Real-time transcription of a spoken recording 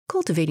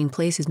Cultivating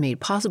Place is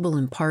made possible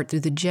in part through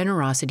the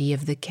generosity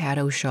of the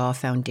Caddo Shaw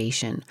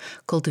Foundation.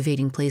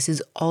 Cultivating Place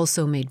is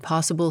also made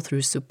possible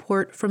through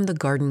support from the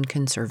Garden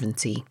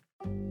Conservancy.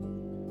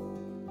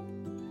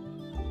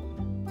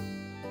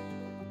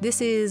 This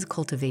is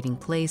Cultivating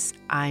Place.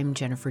 I'm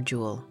Jennifer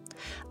Jewell.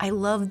 I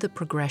love the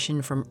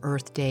progression from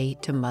Earth Day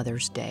to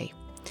Mother's Day.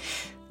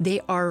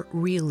 They are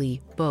really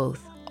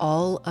both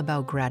all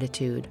about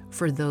gratitude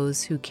for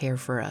those who care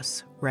for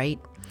us, right?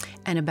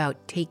 And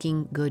about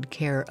taking good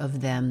care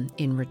of them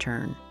in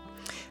return.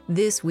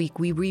 This week,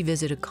 we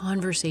revisit a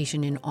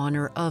conversation in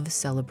honor of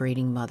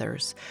celebrating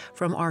mothers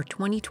from our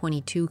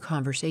 2022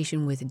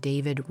 conversation with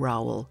David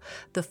Rawle,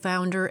 the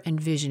founder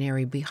and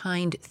visionary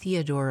behind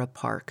Theodora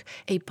Park,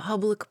 a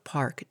public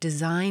park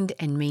designed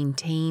and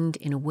maintained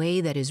in a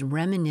way that is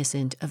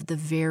reminiscent of the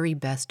very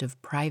best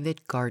of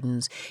private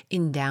gardens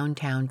in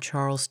downtown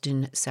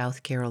Charleston,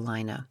 South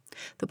Carolina.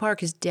 The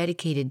park is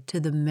dedicated to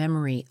the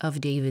memory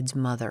of David's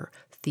mother,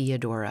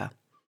 Theodora.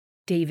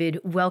 David,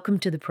 welcome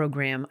to the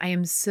program. I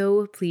am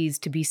so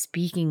pleased to be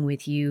speaking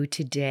with you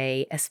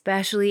today,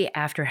 especially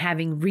after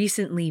having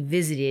recently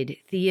visited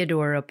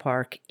Theodora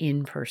Park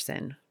in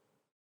person.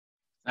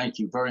 Thank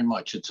you very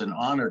much. It's an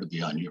honor to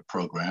be on your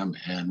program,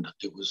 and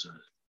it was a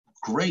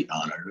great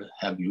honor to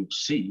have you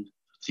see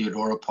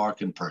Theodora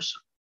Park in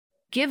person.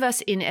 Give us,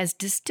 in as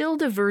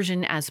distilled a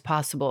version as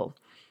possible,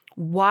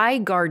 why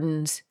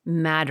gardens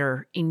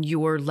matter in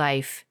your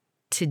life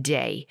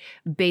today,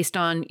 based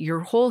on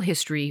your whole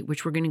history,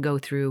 which we're going to go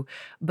through.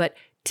 But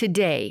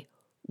today,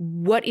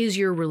 what is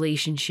your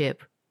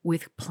relationship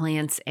with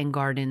plants and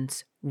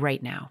gardens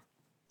right now?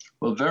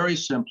 Well, very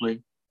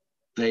simply,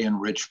 they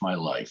enrich my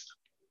life.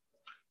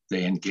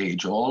 They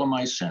engage all of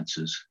my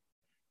senses.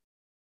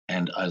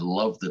 And I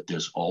love that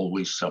there's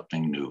always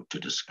something new to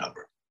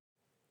discover.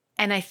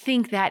 And I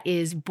think that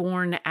is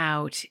borne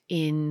out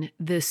in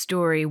the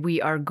story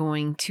we are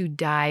going to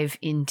dive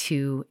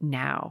into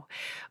now.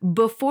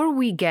 Before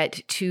we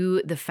get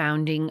to the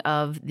founding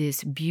of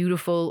this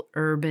beautiful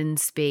urban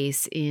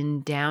space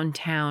in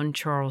downtown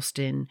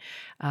Charleston,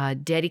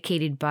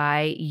 dedicated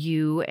by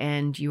you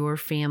and your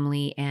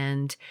family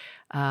and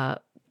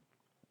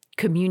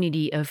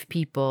community of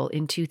people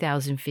in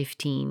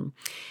 2015,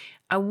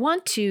 I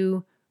want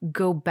to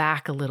go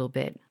back a little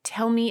bit.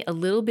 Tell me a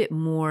little bit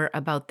more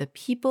about the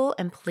people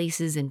and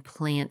places and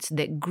plants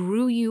that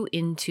grew you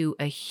into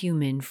a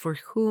human for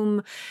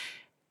whom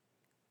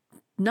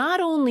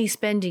not only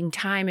spending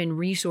time and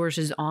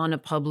resources on a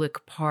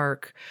public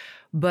park,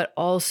 but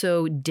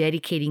also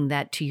dedicating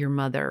that to your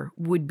mother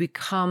would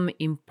become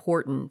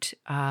important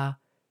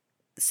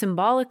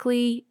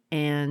symbolically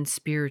and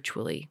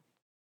spiritually.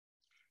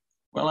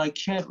 Well, I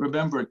can't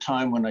remember a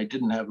time when I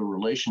didn't have a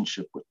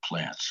relationship with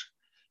plants.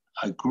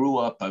 I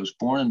was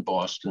born in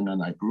Boston,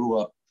 and I grew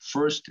up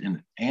first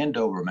in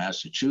Andover,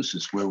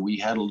 Massachusetts, where we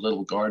had a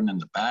little garden in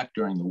the back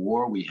during the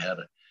war. We had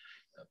a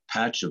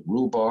patch of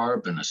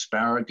rhubarb and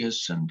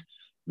asparagus, and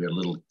we had a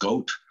little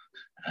goat,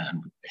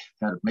 and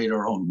had made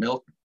our own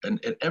milk,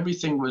 and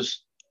everything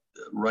was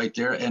right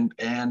there. And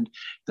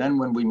then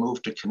when we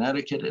moved to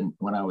Connecticut, and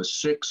when I was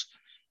 6,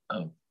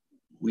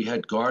 we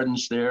had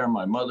gardens there.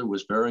 My mother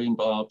was very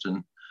involved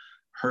in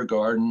her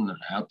garden,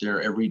 out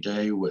there every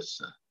day with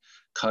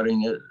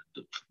cutting it,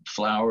 the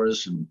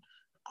flowers and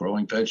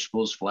growing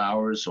vegetables,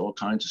 flowers, all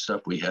kinds of stuff.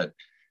 We had,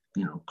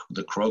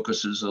 the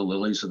crocuses, the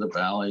lilies of the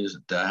valleys, the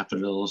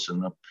daffodils,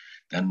 and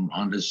then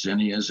on the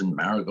zinnias and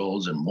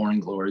marigolds and morning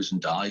glories and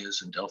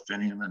dahlias and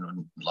delphinium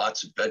and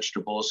lots of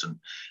vegetables. And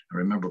I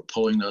remember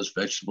pulling those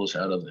vegetables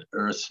out of the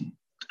earth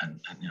and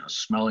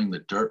smelling the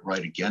dirt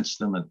right against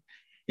them. And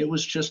it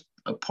was just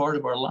a part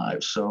of our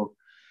lives. So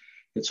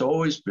it's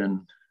always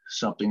been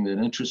something that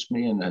interests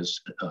me and has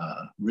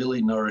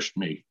really nourished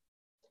me.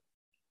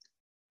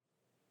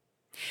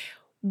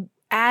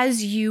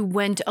 As you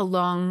went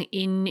along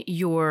in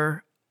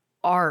your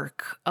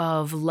arc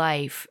of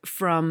life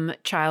from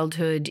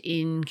childhood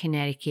in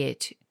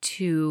Connecticut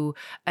to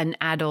an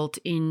adult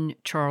in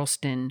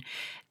Charleston,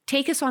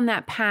 take us on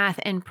that path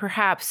and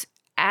perhaps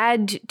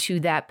add to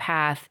that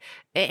path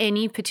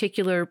any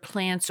particular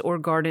plants or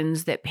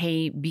gardens that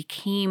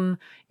became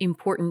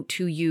important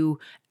to you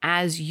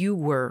as you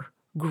were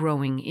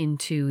growing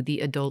into the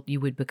adult you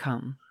would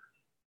become.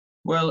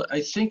 Well,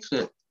 I think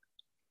that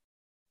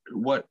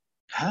what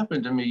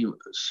happened to me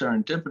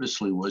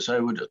serendipitously was I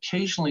would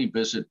occasionally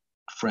visit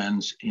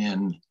friends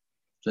in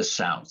the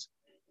South,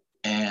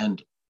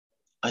 and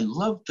I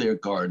loved their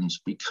gardens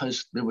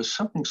because there was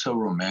something so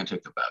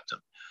romantic about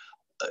them.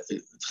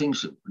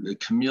 The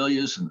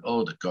camellias and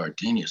the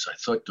gardenias. I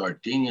thought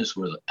gardenias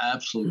were the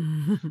absolute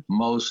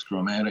most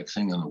romantic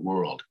thing in the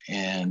world.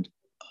 And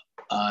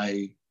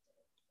I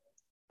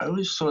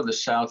always saw the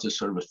South as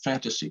sort of a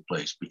fantasy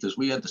place because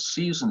we had the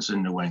seasons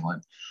in New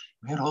England.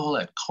 We had all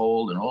that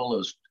cold and all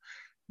those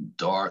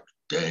dark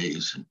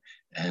days.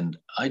 And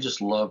I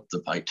just loved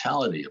the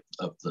vitality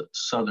of the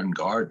Southern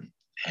garden.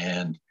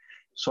 And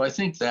so I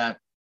think that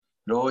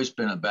had always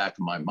been in the back of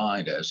my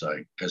mind as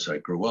I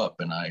grew up.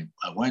 And I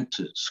went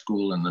to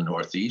school in the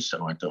Northeast.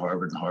 I went to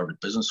Harvard and Harvard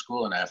Business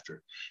School. And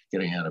after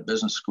getting out of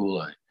business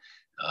school,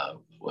 I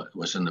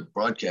was in the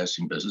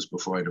broadcasting business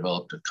before I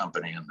developed a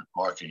company in the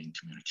marketing and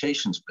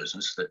communications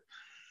business. That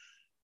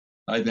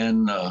I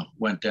then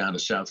went down to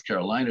South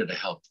Carolina to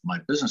help my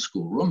business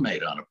school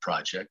roommate on a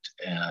project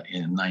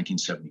in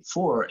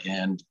 1974.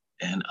 And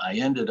I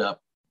ended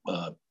up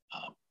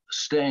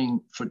staying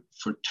for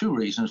two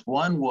reasons.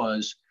 One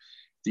was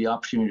the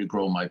opportunity to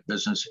grow my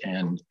business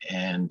and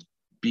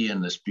be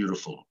in this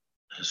beautiful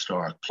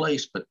historic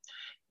place. But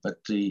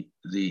the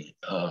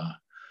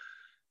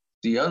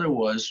other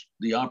was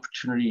the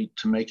opportunity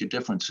to make a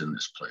difference in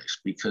this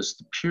place, because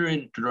the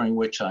period during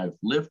which I've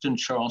lived in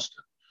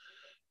Charleston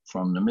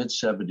from the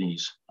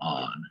mid-70s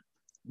on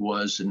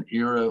was an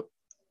era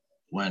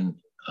when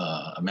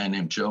a man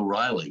named Joe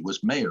Rawle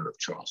was mayor of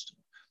Charleston.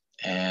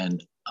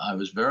 And I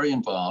was very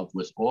involved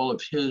with all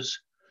of his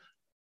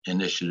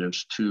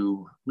initiatives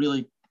to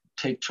really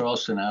take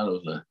Charleston out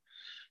of the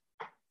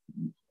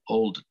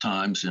old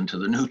times into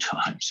the new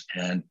times.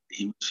 And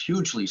he was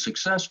hugely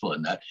successful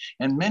in that.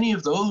 And many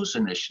of those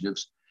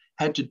initiatives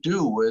had to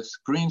do with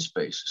green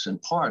spaces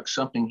and parks,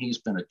 something he's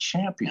been a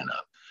champion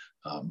of.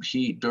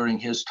 He, during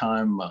his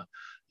time,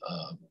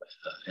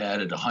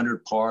 added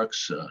 100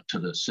 parks to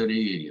the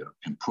city. He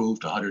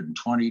improved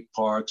 120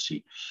 parks.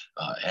 He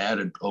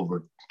added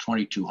over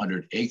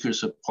 2,200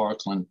 acres of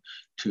parkland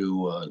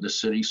to the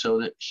city, so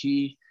that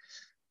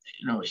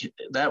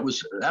that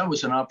was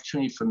an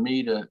opportunity for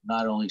me to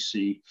not only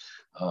see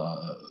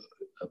a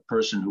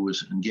person who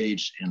was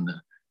engaged in the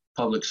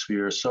public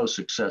sphere so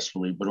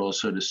successfully, but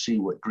also to see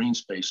what green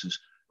spaces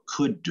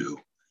could do.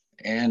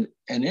 And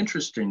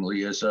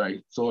interestingly, as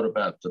I thought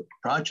about the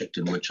project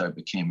in which I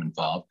became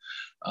involved,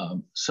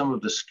 some of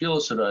the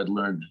skills that I'd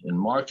learned in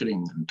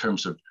marketing in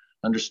terms of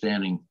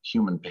understanding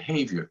human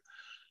behavior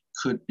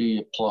could be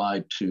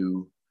applied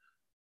to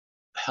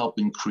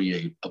helping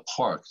create a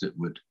park that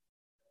would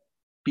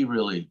be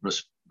really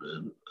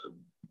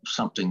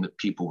something that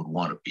people would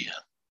want to be in.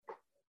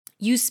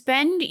 You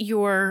spend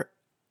your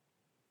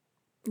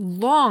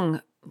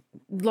long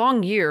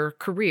year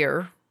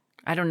career,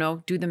 I don't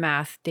know, do the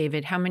math,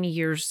 David, how many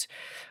years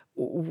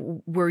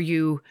were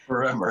you?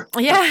 Forever.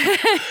 Yeah.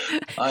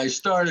 I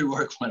started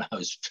work when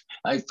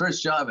my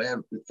first job,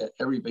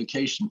 every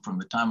vacation from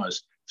the time I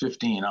was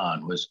 15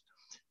 on was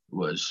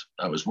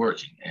I was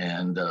working.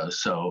 And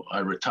so I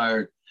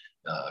retired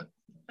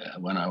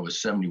when I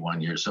was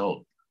 71 years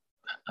old.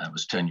 That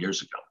was 10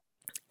 years ago.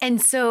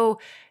 And so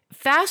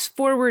fast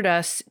forward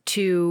us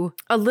to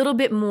a little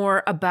bit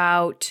more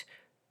about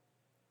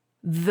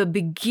the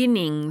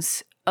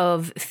beginnings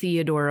of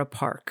Theodora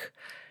Park,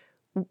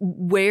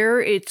 where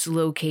it's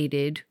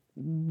located,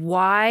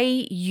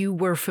 why you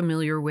were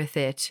familiar with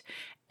it,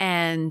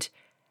 and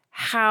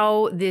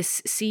how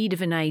this seed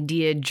of an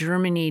idea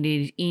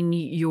germinated in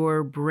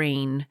your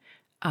brain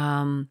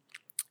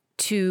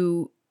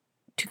to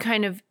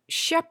kind of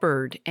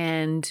shepherd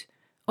and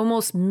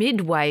almost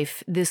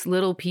midwife this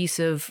little piece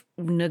of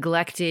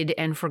neglected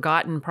and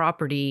forgotten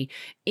property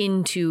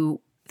into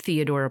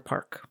Theodora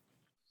Park.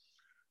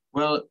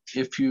 Well,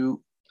 if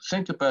you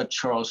think about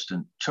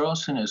Charleston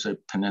is a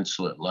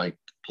peninsula like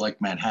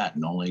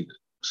Manhattan, only the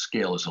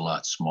scale is a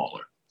lot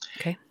smaller.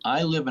 Okay.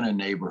 I live in a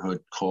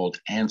neighborhood called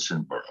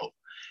Ansonboro,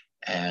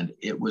 and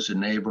it was a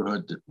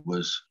neighborhood that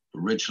was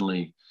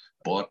originally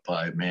bought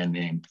by a man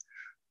named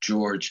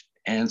George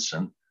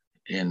Anson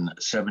in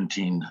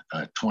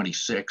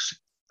 1726,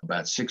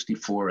 about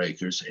 64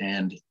 acres.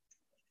 And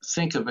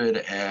think of it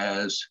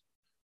as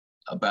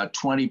about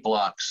 20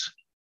 blocks,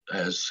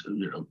 as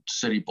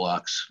city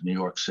blocks, New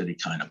York City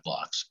kind of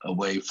blocks,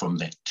 away from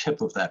the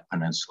tip of that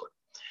peninsula.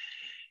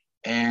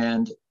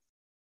 And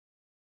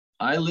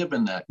I live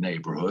in that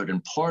neighborhood,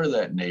 and part of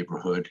that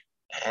neighborhood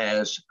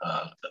has,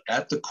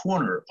 at the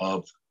corner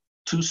of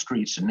two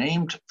streets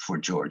named for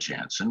George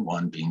Anson,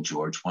 one being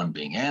George, one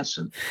being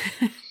Anson,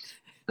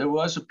 there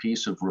was a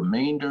piece of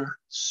remainder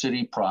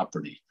city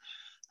property.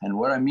 And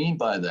what I mean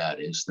by that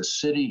is the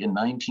city in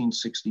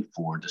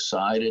 1964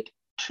 decided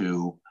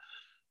to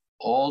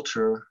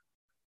alter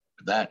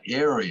that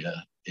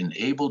area in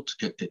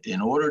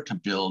order to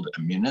build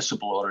a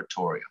municipal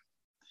auditorium.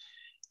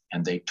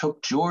 And they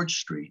took George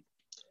Street,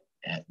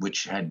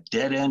 which had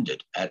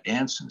dead-ended at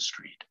Anson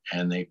Street,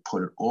 and they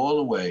put it all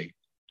the way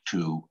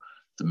to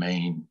the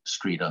main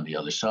street on the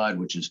other side,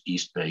 which is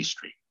East Bay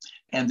Street.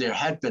 And there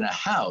had been a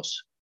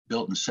house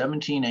built in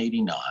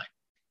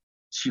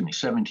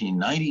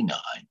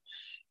 1799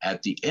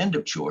 at the end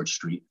of George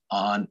Street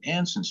on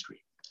Anson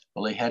Street.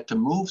 Well, they had to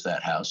move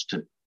that house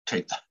to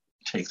take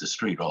the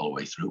street all the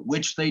way through,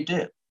 which they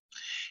did.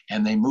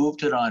 And they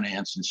moved it on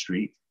Anson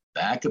Street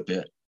back a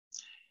bit,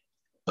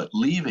 but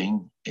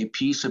leaving a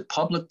piece of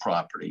public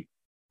property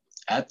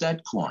at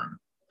that corner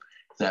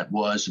that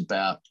was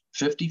about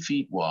 50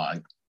 feet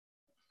wide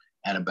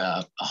and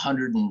about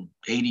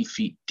 180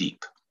 feet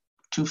deep,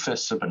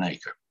 2/5 of an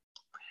acre.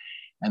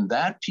 And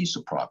that piece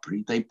of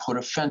property, they put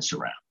a fence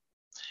around.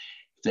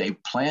 They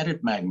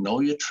planted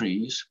magnolia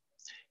trees,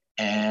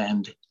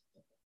 and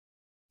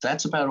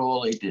that's about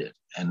all they did.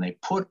 And they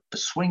put a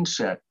swing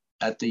set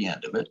at the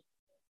end of it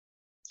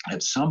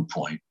at some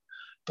point.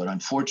 But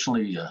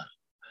unfortunately,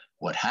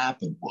 what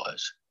happened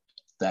was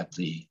that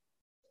the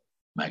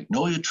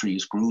magnolia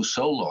trees grew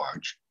so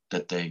large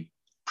that they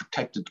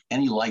protected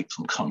any light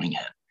from coming in.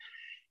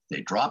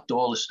 They dropped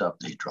all the stuff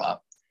they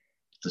dropped.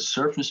 The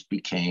surface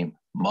became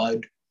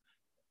mud,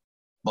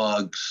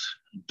 bugs,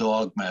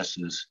 dog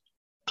messes.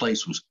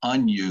 Place was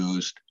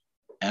unused,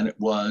 and it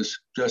was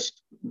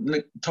just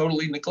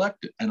totally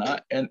neglected.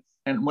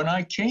 And when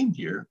I came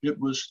here,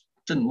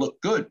 didn't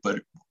look good, but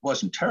it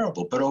wasn't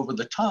terrible. But over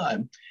the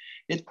time,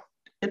 it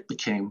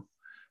became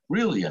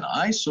really an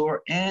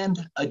eyesore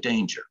and a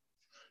danger,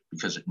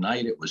 because at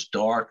night it was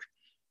dark.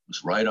 It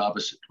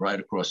was right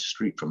across the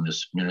street from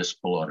this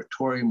municipal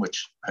auditorium,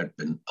 which had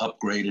been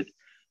upgraded,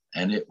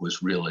 and it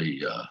was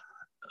really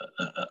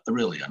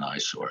an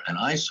eyesore. And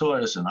I saw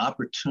it as an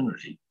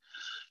opportunity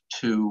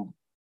to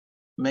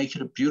make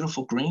it a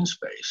beautiful green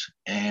space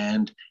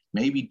and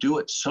maybe do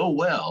it so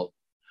well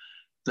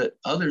that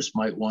others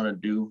might want to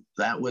do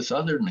that with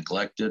other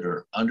neglected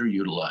or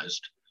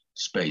underutilized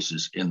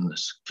spaces in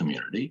this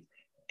community.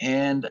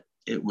 And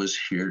it was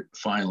here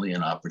finally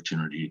an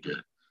opportunity to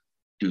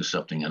do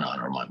something in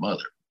honor of my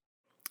mother.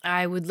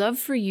 I would love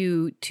for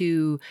you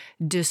to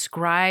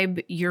describe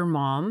your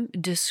mom,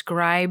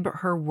 describe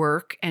her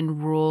work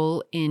and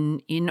role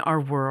in our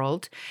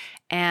world,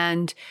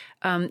 and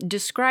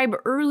describe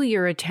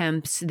earlier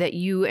attempts that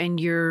you and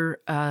your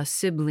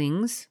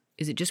siblings,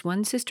 is it just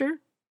one sister?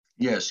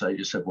 Yes, I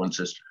just have one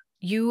sister.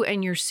 You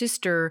and your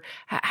sister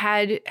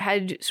had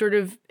sort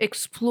of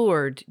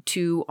explored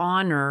to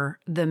honor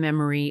the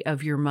memory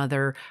of your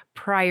mother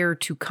prior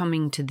to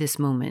coming to this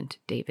moment,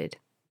 David.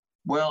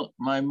 Well,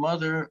 my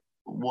mother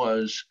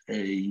was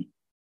a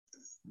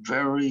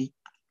very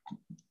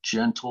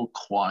gentle,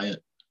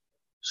 quiet,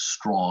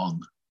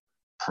 strong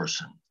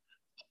person.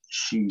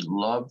 She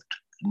loved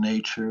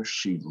nature.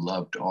 She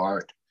loved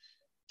art.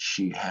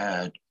 She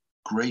had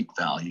great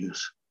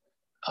values.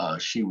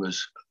 She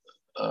was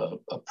a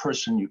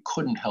person you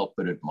couldn't help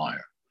but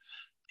admire.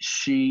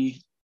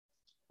 She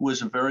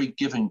was a very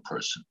giving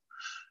person,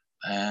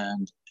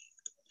 and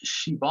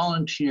she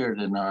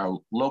volunteered in our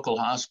local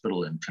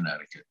hospital in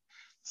Connecticut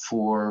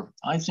for,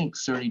 I think,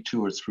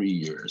 32 or 3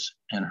 years.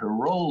 And her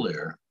role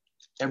there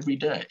every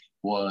day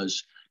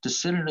was to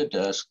sit at a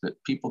desk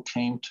that people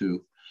came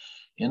to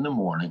in the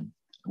morning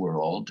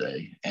or all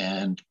day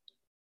and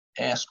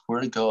ask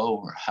where to go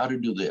or how to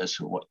do this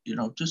or what,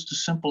 just a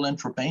simple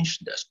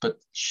information desk. But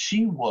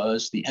she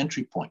was the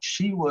entry point.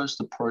 She was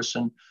the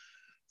person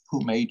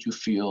who made you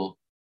feel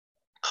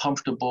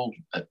comfortable,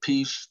 at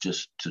peace,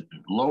 just to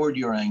lowered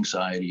your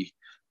anxiety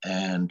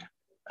and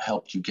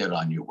helped you get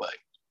on your way.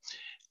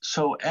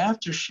 So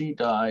after she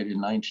died in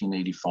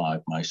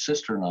 1985, my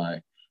sister and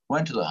I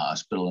went to the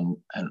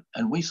hospital,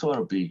 and we thought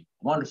it'd be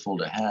wonderful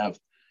to have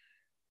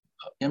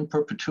in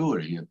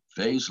perpetuity a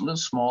vase, a little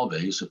small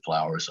vase of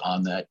flowers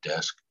on that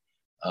desk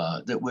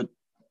that would,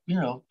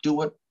 do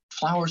what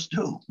flowers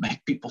do,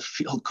 make people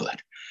feel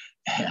good.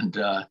 And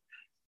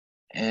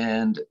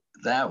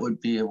that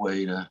would be a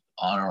way to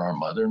honor our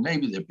mother. And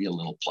maybe there'd be a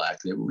little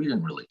plaque there, but we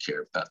didn't really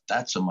care about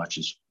that so much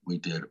as we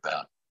did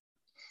about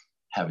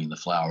having the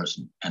flowers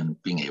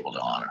and being able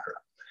to honor her.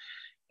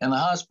 And the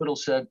hospital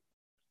said,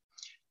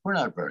 we're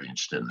not very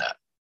interested in that.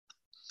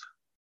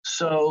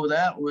 So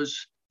that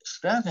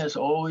has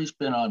always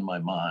been on my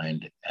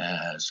mind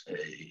as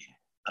a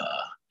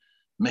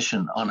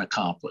mission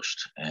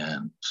unaccomplished.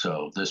 And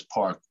so this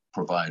park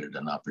provided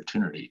an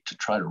opportunity to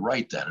try to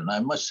write that. And I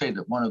must say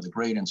that one of the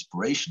great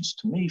inspirations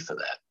to me for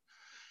that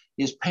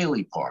is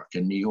Paley Park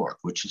in New York,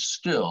 which is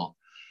still,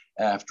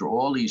 after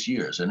all these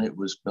years, and it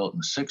was built in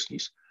the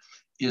 60s,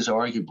 is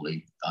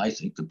arguably, I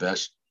think, the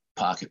best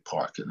pocket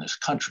park in this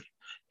country.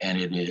 And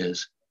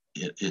it's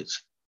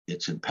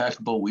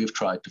impeccable. We've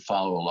tried to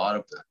follow a lot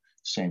of the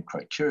same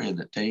criteria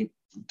that they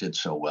did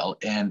so well.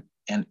 And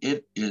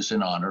it is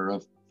in honor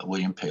of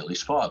William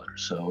Paley's father.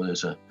 So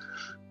there's a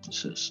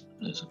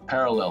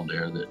parallel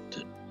there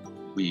that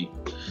we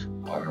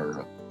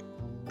are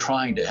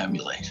trying to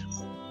emulate.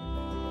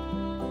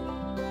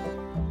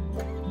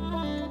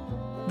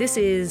 This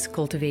is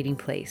Cultivating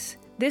Place.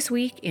 This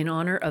week, in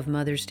honor of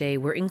Mother's Day,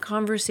 we're in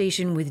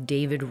conversation with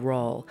David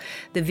Rawle,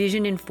 the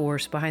vision and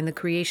force behind the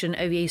creation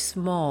of a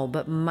small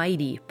but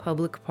mighty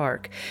public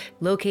park.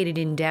 Located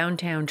in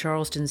downtown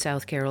Charleston,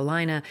 South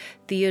Carolina,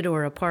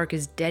 Theodora Park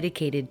is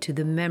dedicated to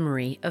the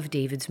memory of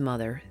David's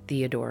mother,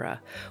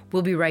 Theodora.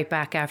 We'll be right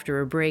back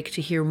after a break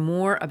to hear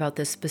more about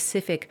the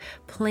specific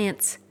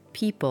plants,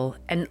 people,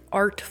 and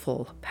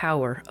artful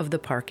power of the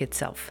park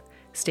itself.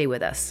 Stay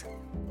with us.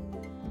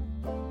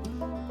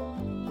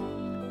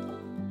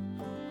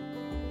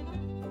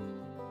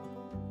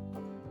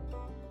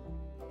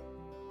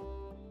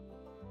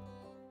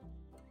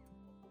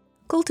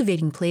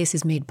 Cultivating Place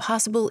is made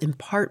possible in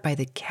part by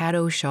the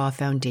Cato Shaw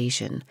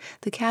Foundation.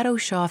 The Cato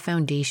Shaw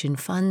Foundation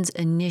funds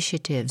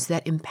initiatives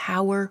that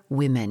empower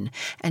women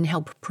and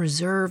help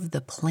preserve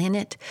the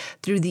planet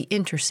through the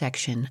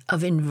intersection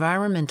of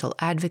environmental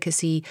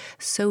advocacy,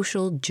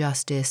 social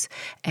justice,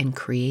 and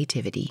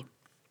creativity.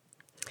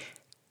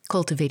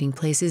 Cultivating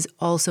Place is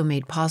also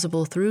made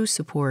possible through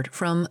support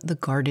from the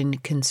Garden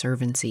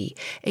Conservancy,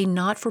 a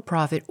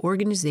not-for-profit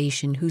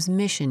organization whose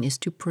mission is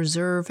to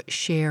preserve,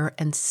 share,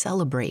 and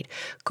celebrate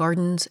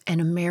gardens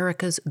and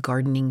America's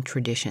gardening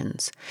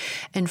traditions.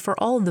 And for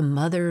all the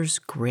mothers,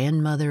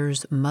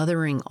 grandmothers,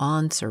 mothering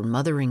aunts, or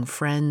mothering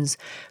friends,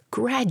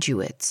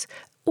 graduates,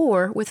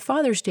 or, with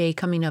Father's Day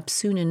coming up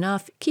soon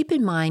enough, keep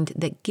in mind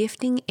that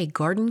gifting a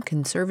Garden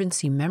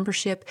Conservancy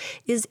membership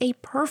is a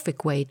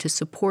perfect way to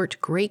support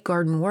great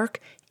garden work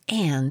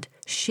and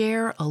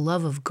share a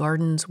love of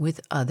gardens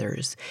with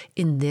others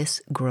in this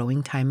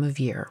growing time of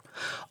year.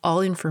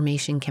 All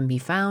information can be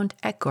found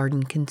at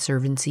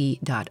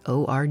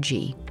gardenconservancy.org.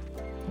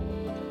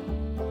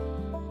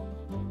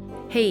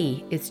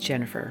 Hey, it's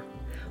Jennifer.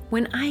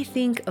 When I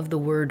think of the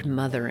word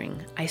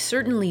mothering, I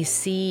certainly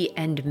see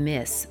and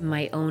miss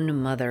my own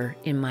mother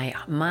in my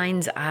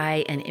mind's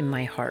eye and in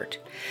my heart.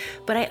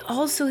 But I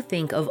also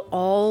think of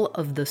all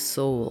of the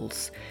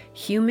souls,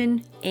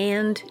 human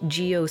and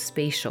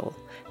geospatial,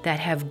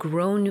 that have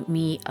grown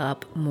me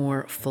up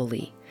more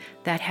fully,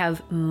 that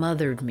have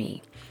mothered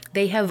me.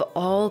 They have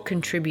all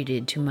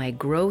contributed to my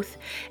growth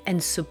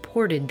and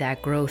supported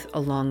that growth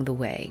along the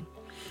way.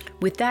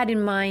 With that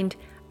in mind,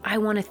 I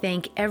want to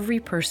thank every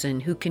person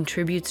who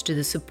contributes to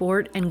the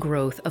support and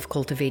growth of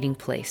Cultivating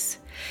Place.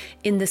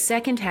 In the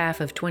second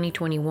half of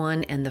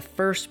 2021 and the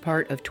first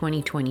part of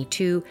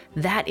 2022,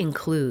 that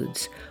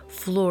includes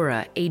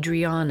Flora,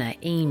 Adriana,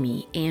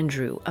 Amy,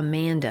 Andrew,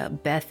 Amanda,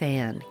 Beth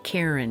Ann,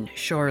 Karen,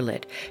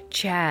 Charlotte,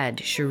 Chad,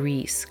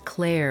 Charisse,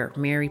 Claire,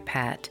 Mary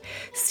Pat,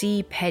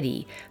 C.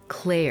 Petty,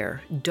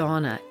 Claire,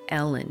 Donna,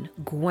 Ellen,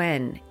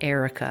 Gwen,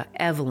 Erica,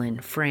 Evelyn,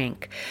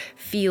 Frank,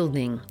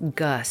 Fielding,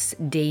 Gus,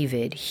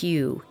 David,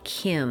 Hugh,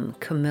 Kim,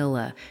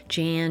 Camilla,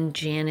 Jan,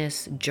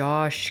 Janice,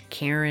 Josh,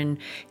 Karen,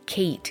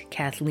 Kate,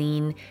 Kathleen,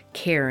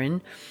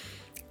 Karen,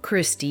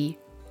 Christy,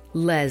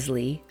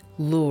 Leslie,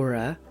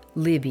 Laura,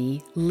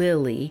 Libby,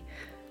 Lily,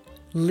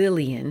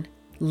 Lillian,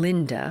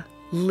 Linda,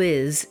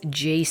 Liz,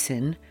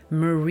 Jason,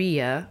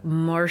 Maria,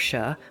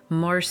 Marcia,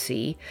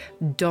 Marcy,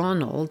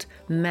 Donald,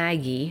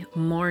 Maggie,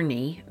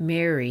 Marnie,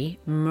 Mary,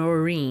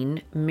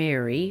 Maureen,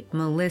 Mary,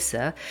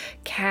 Melissa,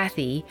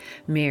 Kathy,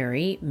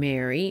 Mary,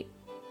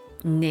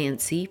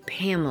 Nancy,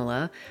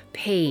 Pamela,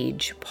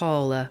 Paige,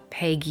 Paula,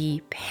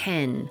 Peggy,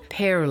 Penn,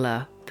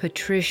 Perla,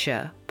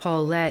 Patricia,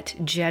 Paulette,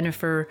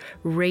 Jennifer,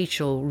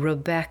 Rachel,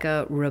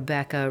 Rebecca,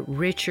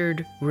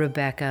 Richard,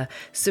 Rebecca,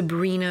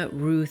 Sabrina,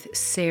 Ruth,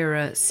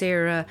 Sarah,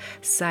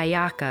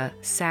 Sayaka,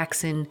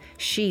 Saxon,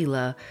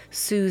 Sheila,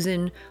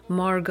 Susan,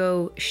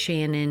 Margot,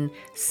 Shannon,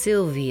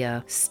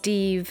 Sylvia,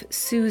 Steve,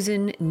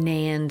 Susan,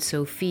 Nan,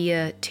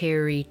 Sophia,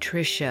 Terry,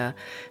 Tricia,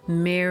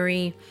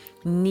 Mary,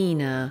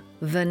 Nina,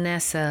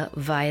 Vanessa,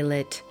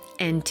 Violet,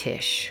 and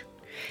Tish.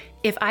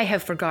 If I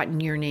have forgotten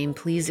your name,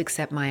 please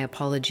accept my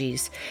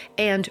apologies.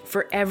 And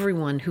for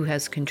everyone who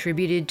has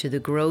contributed to the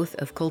growth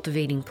of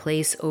Cultivating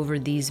Place over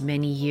these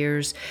many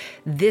years,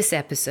 this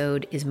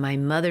episode is my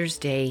Mother's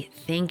Day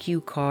thank you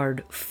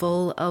card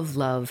full of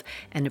love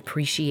and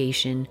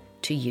appreciation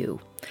to you.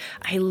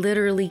 I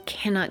literally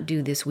cannot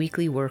do this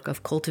weekly work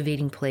of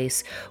Cultivating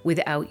Place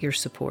without your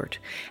support,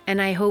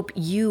 and I hope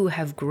you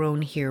have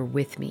grown here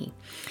with me.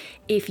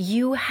 If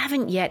you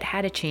haven't yet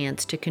had a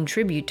chance to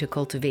contribute to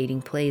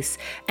Cultivating Place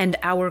and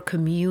our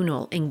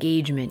communal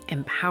engagement,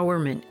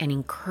 empowerment, and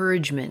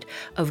encouragement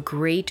of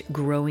great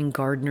growing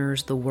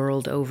gardeners the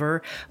world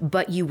over,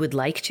 but you would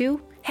like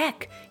to,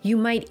 heck, you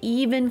might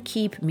even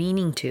keep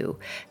meaning to,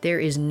 there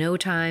is no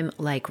time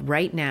like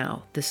right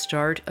now, the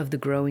start of the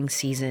growing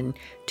season,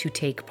 to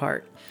take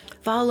part.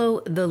 Follow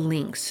the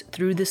links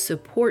through the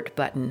support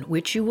button,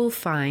 which you will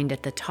find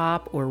at the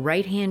top or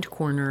right-hand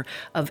corner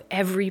of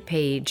every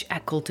page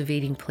at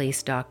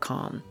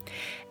cultivatingplace.com.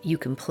 You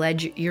can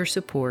pledge your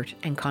support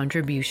and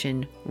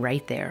contribution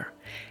right there.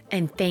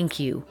 And thank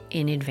you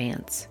in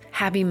advance.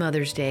 Happy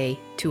Mother's Day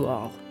to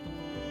all.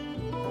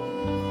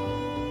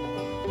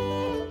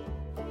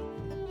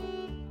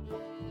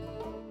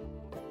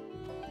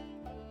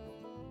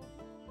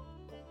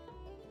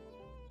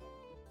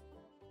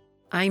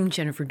 I'm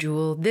Jennifer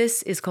Jewell.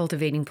 This is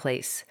Cultivating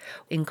Place,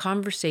 in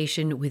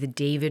conversation with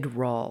David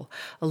Rawle,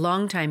 a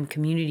longtime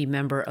community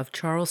member of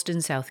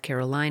Charleston, South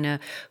Carolina,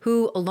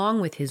 who,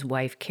 along with his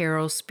wife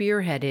Carol,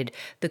 spearheaded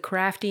the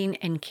crafting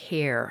and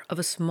care of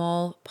a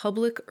small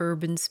public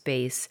urban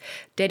space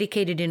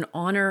dedicated in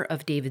honor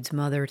of David's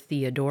mother,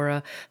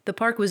 Theodora. The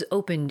park was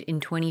opened in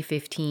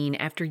 2015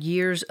 after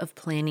years of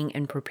planning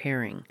and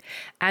preparing.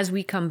 As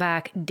we come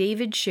back,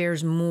 David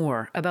shares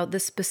more about the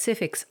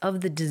specifics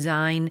of the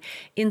design,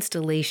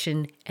 installation,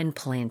 and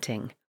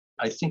planting.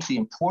 I think the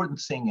important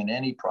thing in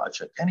any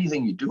project,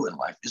 anything you do in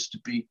life, is to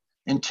be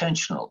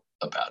intentional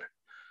about it.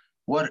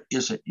 What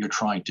is it you're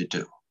trying to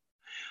do?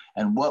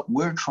 And what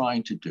we're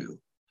trying to do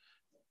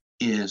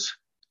is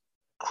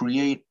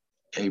create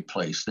a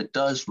place that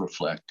does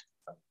reflect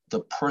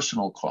the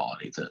personal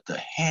quality, the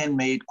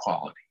handmade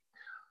quality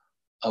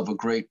of a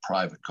great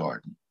private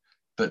garden,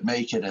 but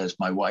make it, as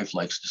my wife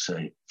likes to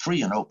say,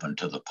 free and open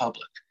to the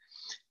public.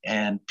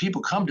 And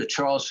people come to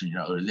Charleston, you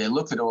know, they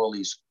look at all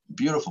these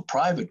beautiful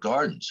private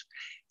gardens,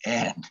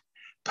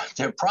 but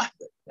they're private.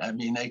 I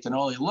mean, they can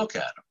only look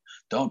at them,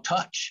 don't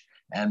touch.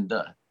 And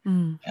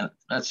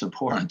that's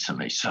important to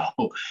me. So,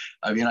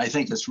 I mean, I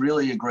think it's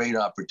really a great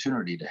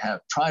opportunity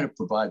to try to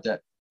provide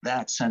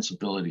that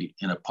sensibility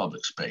in a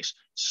public space.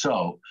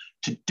 So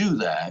to do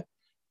that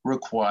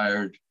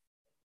required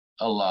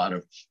a lot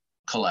of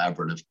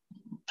collaborative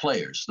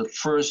players. The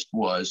first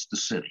was the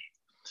city,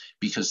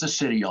 because the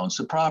city owns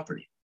the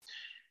property.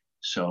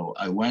 So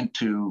I went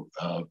to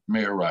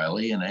Mayor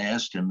Rawle and I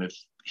asked him if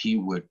he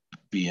would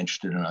be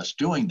interested in us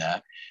doing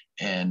that,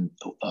 and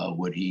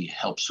would he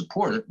help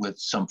support it with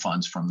some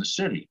funds from the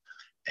city.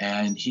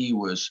 And he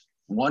was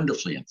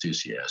wonderfully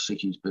enthusiastic.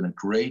 He's been a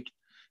great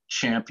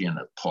champion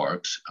of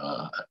parks.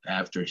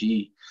 After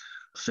he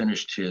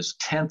finished his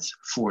 10th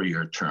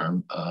four-year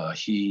term,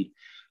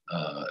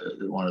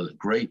 one of the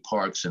great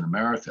parks in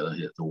America,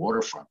 the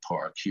Waterfront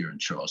Park here in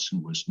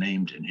Charleston, was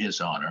named in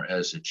his honor,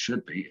 as it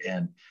should be.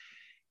 And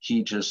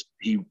he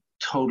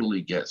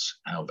totally gets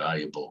how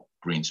valuable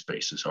green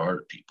spaces are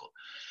to people.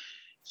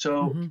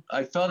 So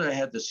I felt I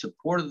had the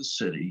support of the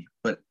city,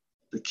 but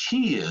the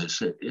key is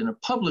that in a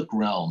public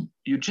realm,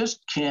 you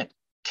just can't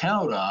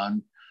count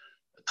on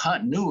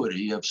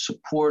continuity of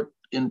support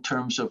in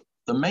terms of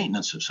the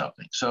maintenance of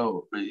something.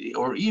 So,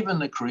 or even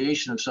the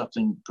creation of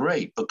something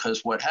great,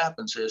 because what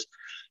happens is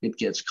it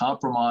gets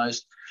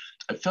compromised.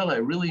 I felt I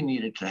really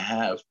needed to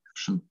have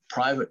some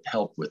private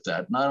help with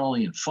that, not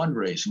only in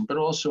fundraising, but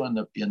also in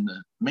the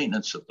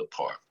maintenance of the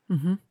park.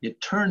 It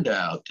turned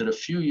out that a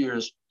few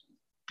years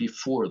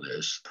before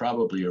this,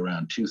 probably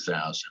around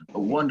 2000, a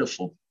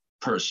wonderful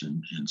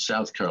person in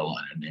South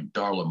Carolina named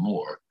Darla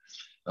Moore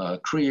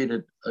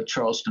created a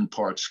Charleston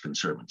Parks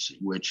Conservancy,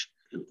 which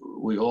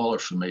we all are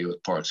familiar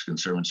with parks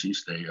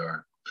conservancies. They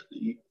are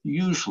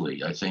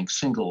usually, I think,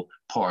 single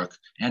park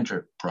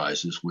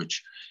enterprises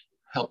which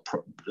help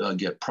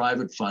get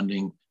private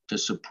funding to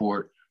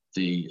support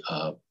the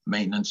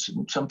maintenance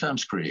and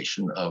sometimes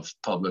creation of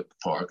public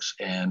parks,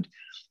 and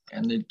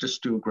they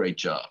just do a great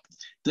job.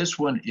 This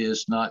one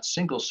is not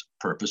single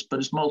purpose, but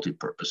is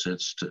multi-purpose.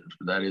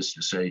 That is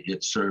to say,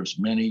 it serves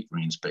many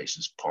green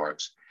spaces,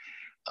 parks,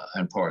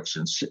 and parks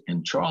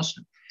in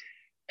Charleston.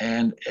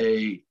 And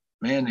a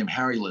man named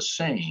Harry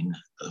Lassane,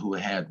 who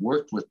had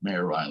worked with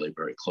Mayor Rawle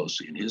very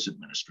closely in his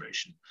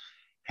administration,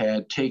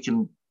 had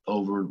taken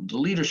over the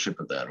leadership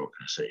of that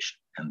organization.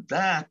 And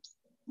that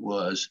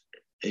was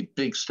a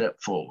big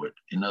step forward.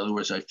 In other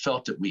words, I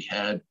felt that we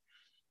had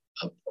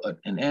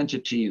an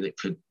entity that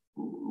could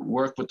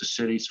work with the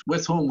cities,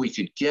 with whom we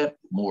could get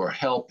more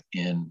help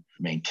in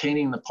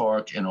maintaining the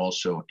park and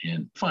also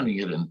in funding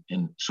it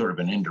in sort of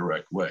an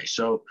indirect way.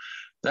 So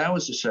that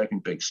was the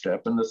second big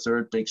step. And the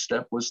third big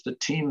step was the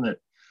team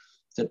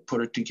that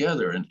put it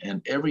together.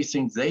 And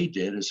everything they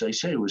did, as I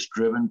say, was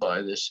driven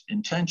by this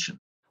intention.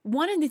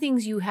 One of the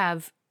things you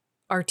have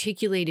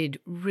articulated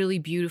really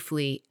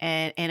beautifully,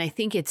 and I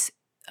think it's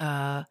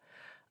a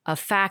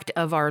fact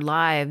of our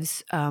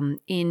lives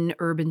in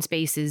urban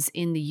spaces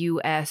in the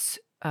U.S.,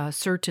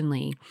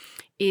 certainly,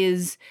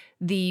 is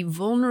the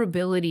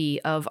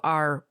vulnerability of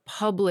our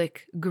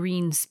public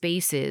green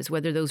spaces,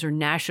 whether those are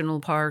national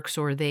parks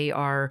or they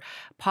are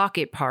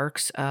pocket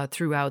parks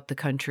throughout the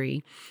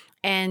country,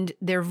 and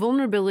their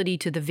vulnerability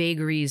to the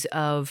vagaries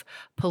of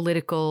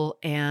political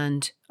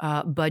and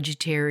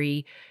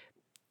budgetary,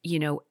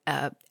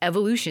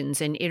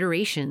 evolutions and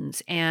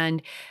iterations,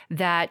 and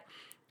that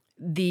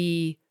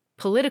the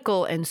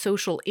political and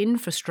social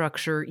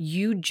infrastructure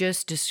you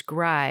just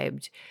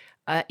described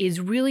is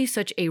really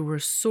such a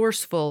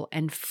resourceful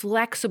and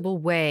flexible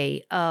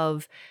way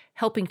of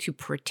helping to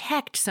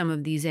protect some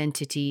of these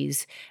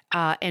entities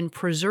and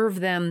preserve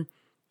them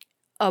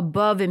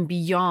above and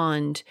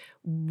beyond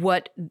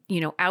what,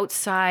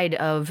 outside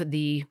of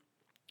the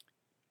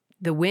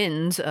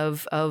winds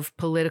of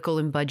political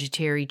and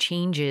budgetary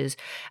changes,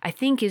 I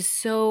think is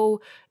so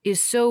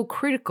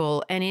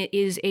critical. And it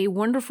is a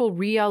wonderful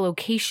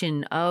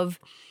reallocation of,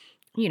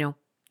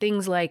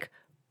 things like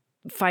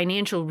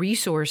financial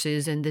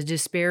resources and the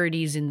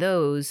disparities in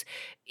those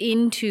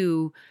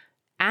into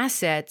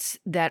assets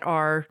that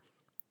are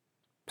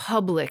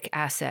public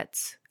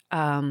assets.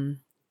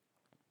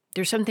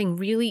 There's something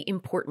really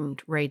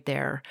important right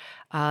there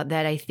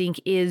that I think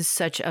is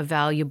such a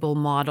valuable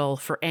model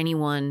for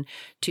anyone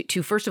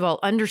to first of all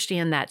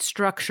understand that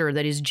structure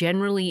that is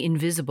generally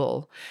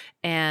invisible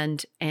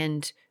and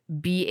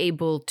be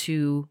able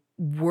to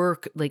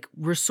work like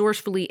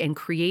resourcefully and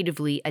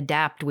creatively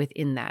adapt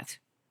within that.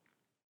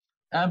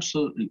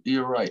 Absolutely,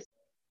 you're right.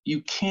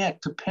 You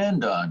can't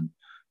depend on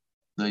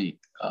the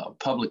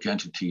public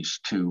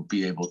entities to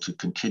be able to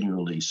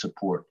continually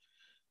support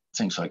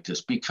things like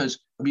this, because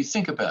if you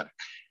think about it,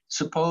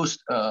 suppose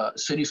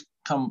cities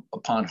come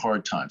upon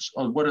hard times.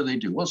 What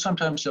do? Well,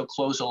 sometimes they'll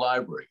close a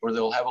library, or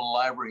they'll have a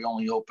library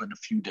only open a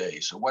few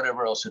days, or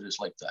whatever else it is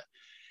like that.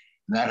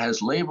 And that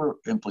has labor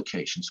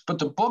implications, but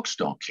the books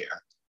don't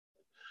care.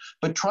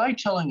 But try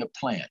telling a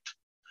plant,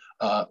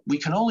 we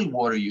can only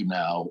water you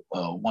now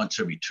once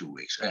every 2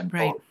 weeks, and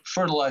Right.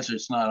 fertilizer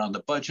is not on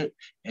the budget,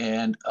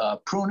 and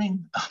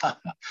pruning,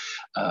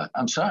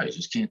 I'm sorry, I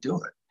just can't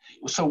do it.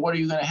 So what are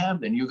you going to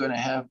have then? You're going to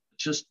have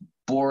just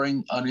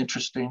boring,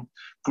 uninteresting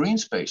green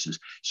spaces.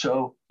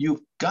 So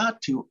you've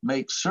got to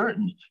make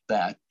certain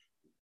that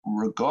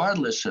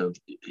regardless of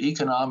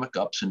economic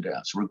ups and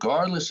downs,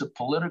 regardless of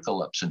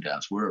political ups and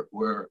downs, where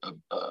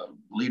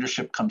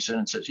leadership comes in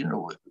and says, we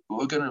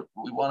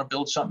want to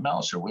build something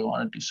else, or we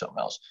want to do something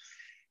else,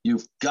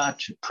 you've got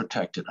to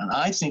protect it. And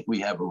I think we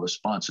have a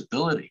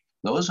responsibility.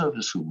 Those of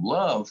us who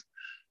love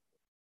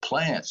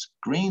plants,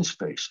 green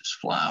spaces,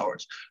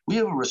 flowers, we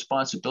have a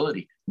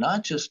responsibility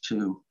not just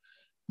to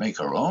make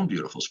our own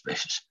beautiful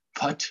spaces,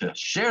 but to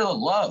share the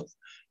love,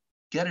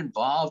 get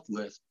involved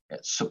with,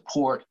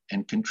 support,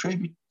 and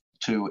contribute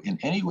to, in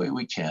any way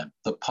we can,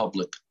 the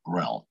public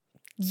realm.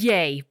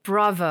 Yay,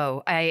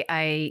 bravo.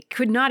 I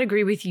could not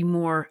agree with you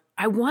more.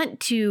 I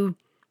want to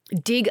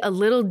dig a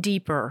little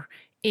deeper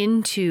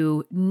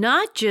into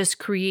not just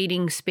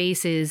creating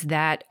spaces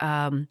that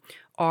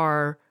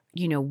are,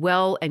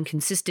 well and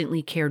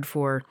consistently cared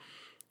for,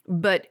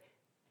 but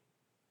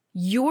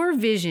your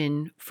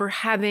vision for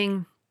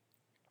having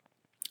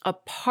a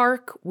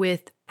park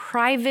with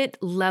private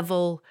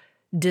level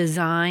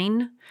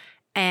design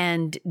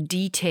and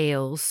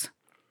details.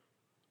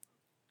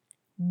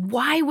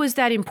 Why was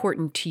that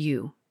important to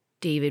you,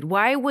 David?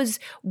 Why was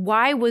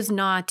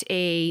not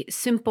a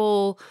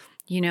simple,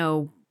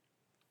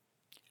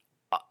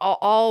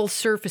 all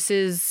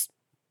surfaces,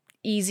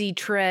 easy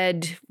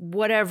tread,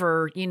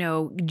 whatever,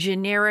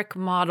 generic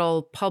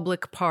model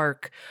public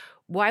park?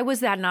 Why was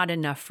that not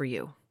enough for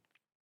you?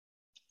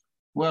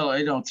 Well,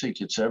 I don't think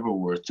it's ever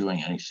worth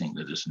doing anything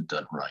that isn't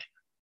done right.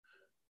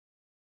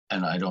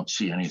 And I don't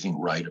see anything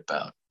right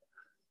about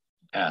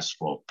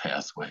asphalt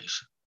pathways,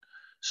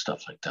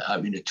 stuff like that.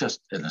 I mean, it just,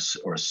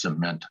 or a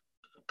cement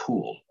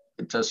pool.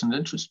 It doesn't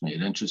interest me.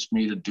 It interests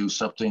me to do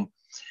something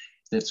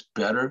that's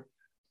better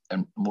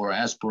and more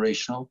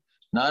aspirational,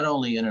 not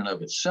only in and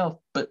of itself,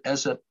 but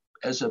as a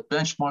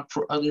benchmark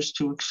for others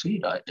to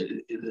exceed.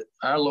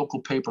 Our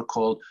local paper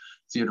called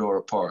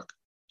Theodora Park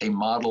a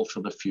model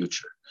for the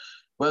future.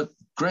 Well,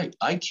 great.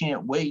 I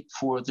can't wait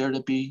for there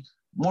to be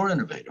more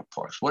innovative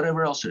parks,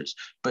 whatever else it is.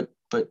 But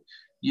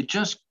you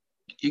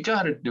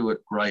got to do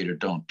it right, or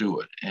don't do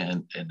it.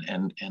 And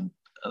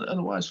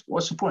otherwise,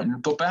 what's the point?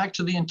 And go back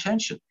to the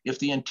intention. If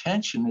the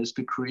intention is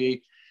to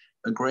create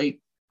a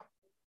great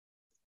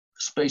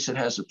space that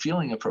has a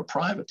feeling of a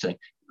private thing,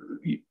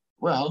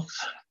 well,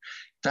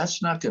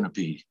 that's not going to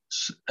be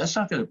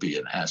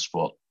an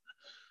asphalt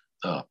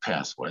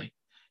pathway.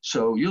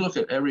 So you look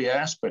at every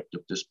aspect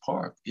of this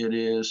park, it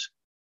is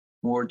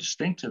more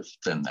distinctive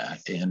than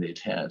that, and it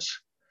has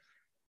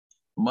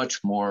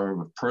much more of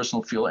a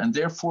personal feel, and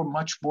therefore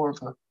much more of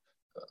a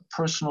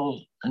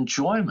personal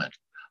enjoyment.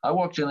 I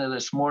walked in there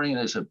this morning,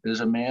 and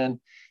there's a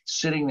man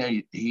sitting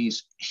there.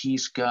 He's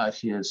got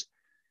his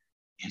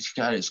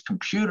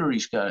computer.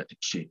 He's got a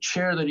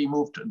chair that he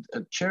moved,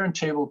 a chair and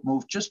table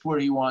moved just where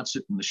he wants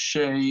it in the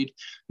shade.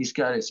 He's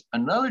got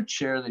another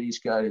chair that he's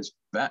got his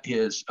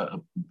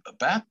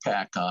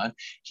backpack on.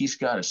 He's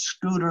got a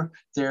scooter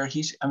there.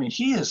 He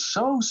is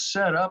so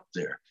set up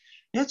there.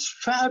 It's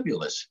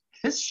fabulous.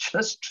 It's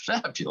just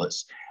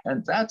fabulous.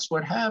 And that's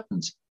what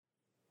happens.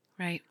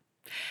 Right.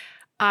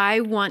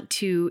 I want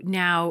to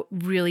now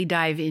really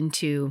dive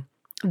into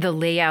the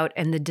layout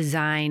and the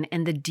design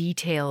and the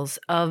details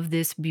of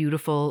this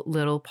beautiful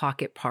little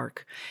pocket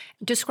park.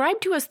 Describe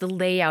to us the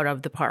layout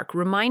of the park.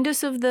 Remind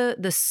us of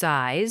the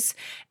size,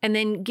 and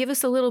then give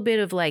us a little bit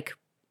of like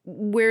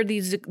where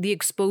the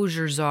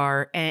exposures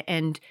are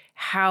and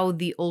how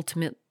the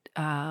ultimate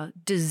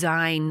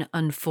design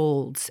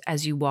unfolds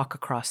as you walk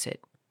across it.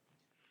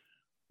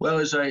 Well,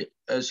 as I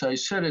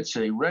said, it's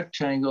a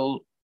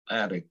rectangle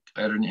at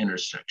an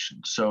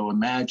intersection. So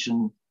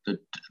imagine that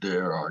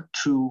there are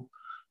two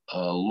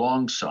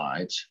long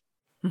sides,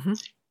 mm-hmm.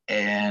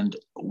 and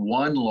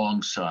one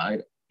long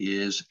side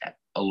is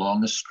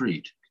along a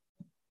street,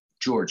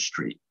 George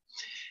Street.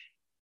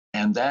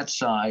 And that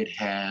side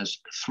has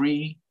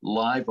 3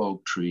 live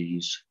oak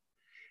trees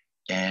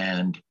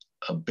and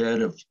a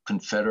bed of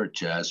Confederate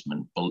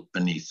jasmine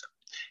beneath them.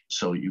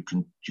 So you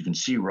can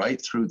see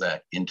right through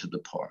that into the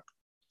park.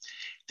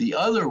 The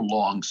other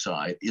long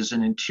side is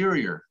an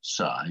interior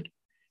side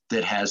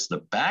that has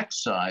the back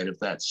side of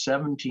that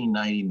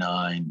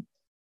 1799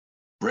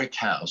 brick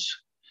house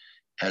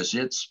as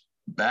its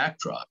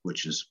backdrop,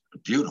 which is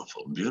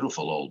beautiful,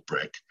 beautiful old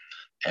brick,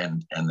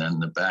 and then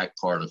the back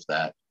part of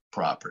that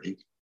property.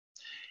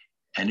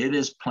 And it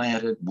is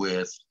planted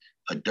with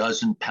a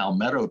dozen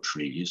palmetto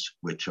trees,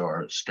 which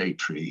are a state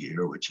tree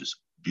here, which is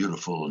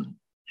beautiful, and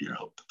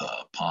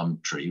palm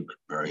tree, but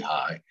very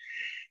high,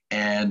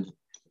 and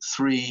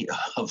 3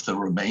 of the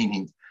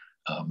remaining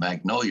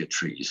magnolia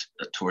trees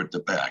toward the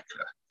back.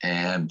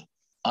 And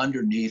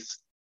underneath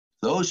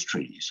those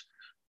trees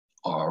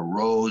are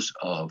rows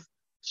of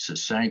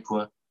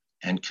sasanqua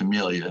and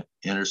camellia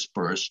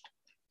interspersed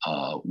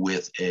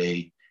with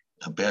a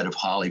bed of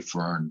holly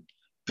fern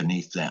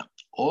beneath them.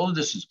 All of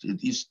this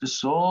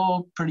is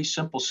all pretty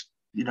simple,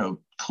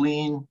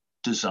 clean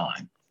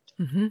design.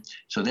 Mm-hmm.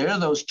 So there are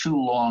those two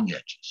long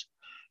edges.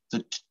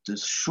 The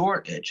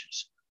short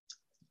edges,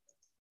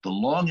 the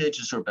long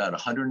edges are about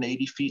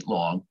 180 feet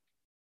long,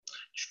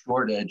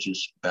 short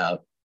edges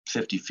about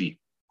 50 feet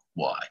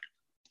wide.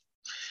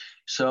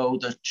 So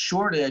the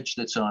short edge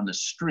that's on the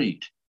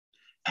street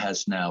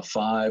has now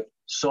 5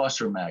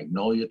 saucer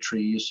magnolia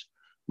trees,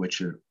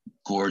 which are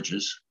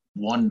gorgeous,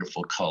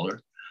 wonderful color.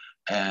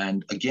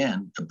 And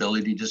again,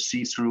 ability to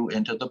see through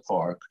into the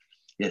park.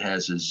 It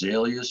has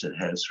azaleas. It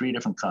has 3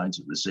 different kinds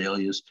of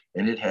azaleas,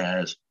 and it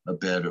has a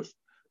bed of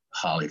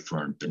holly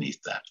fern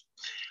beneath that.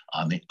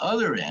 On the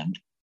other end,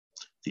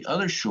 the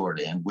other short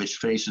end, which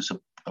faces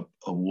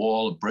a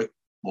wall, a brick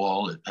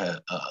wall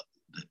that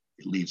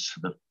leads to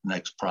the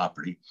next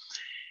property,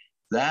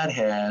 that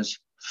has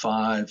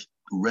 5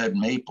 red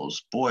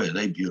maples. Boy, are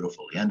they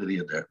beautiful. The end of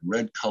that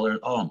red color.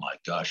 Oh my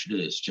gosh, it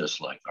is just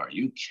like, are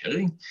you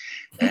kidding?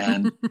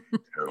 And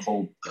there are a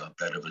whole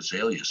bed of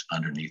azaleas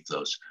underneath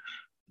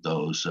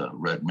those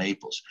red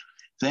maples.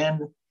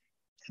 Then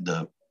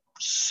the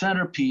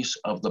centerpiece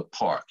of the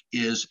park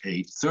is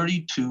a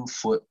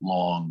 32-foot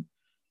long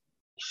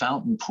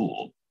fountain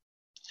pool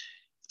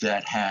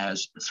that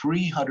has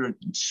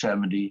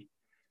 370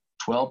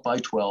 12 by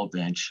 12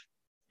 inch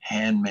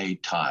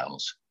handmade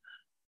tiles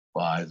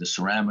by the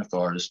ceramic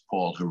artist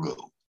Paul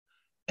Heroux.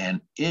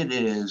 And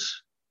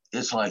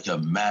it's like a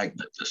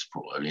magnet, this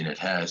pool. I mean, it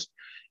has,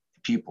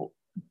 people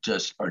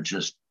are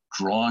just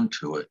drawn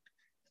to it.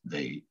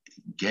 They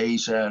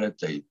gaze at it.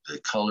 The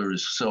color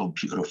is so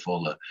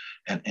beautiful.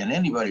 And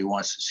anybody who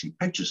wants to see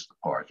pictures of the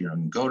park,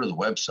 can go to the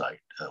website,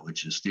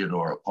 which is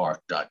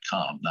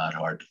theodorapark.com, not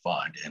hard to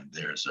find. And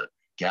there's a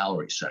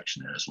gallery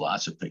section. There's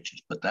lots of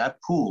pictures. But that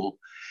pool,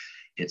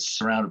 it's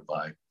surrounded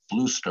by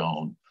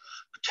bluestone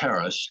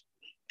terrace.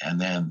 And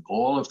then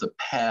all of the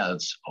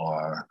paths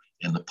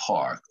in the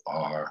park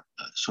are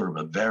sort of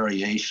a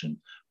variation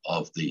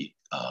of a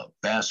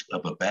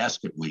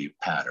basket weave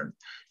pattern,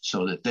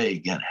 so that they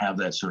again have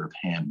that sort of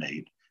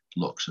handmade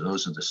look. So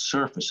those are the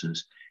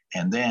surfaces.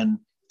 And then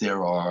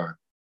there are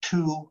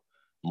 2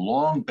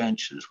 long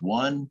benches,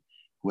 one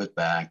with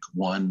back,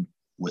 one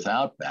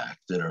without back,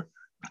 that are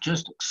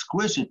just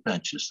exquisite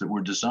benches that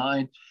were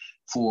designed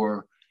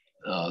for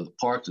the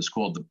park that's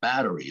called the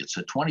Battery. It's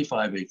a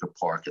 25-acre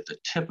park at the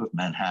tip of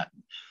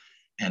Manhattan.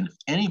 And if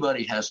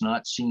anybody has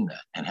not seen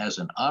that and has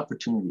an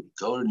opportunity to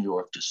go to New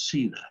York to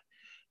see that,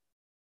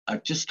 I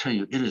just tell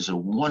you, it is a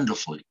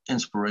wonderfully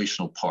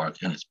inspirational park,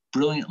 and it's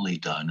brilliantly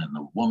done. And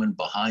the woman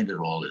behind it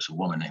all is a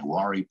woman named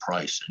Wari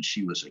Price, and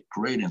she was a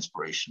great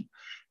inspiration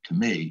to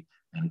me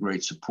and a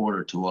great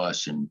supporter to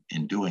us in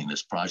doing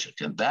this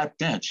project. And that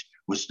bench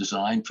was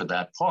designed for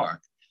that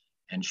park,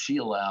 and she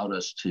allowed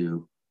us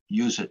to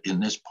use it in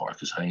this park,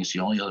 because I think it's the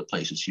only other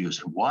place it's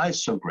used. And why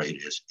it's so great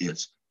is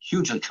it's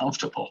hugely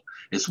comfortable.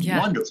 It's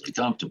wonderfully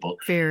comfortable.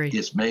 Very.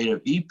 It's made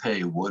of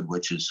ipe wood,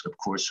 which is, of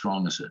course,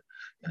 strong as it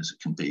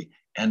can be.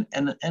 And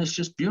it's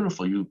just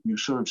beautiful. You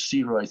sort of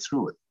see right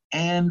through it.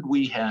 And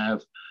we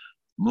have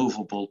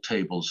movable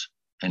tables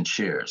and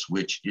chairs,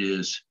 which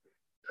is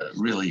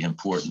really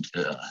important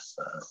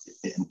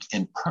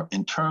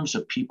in terms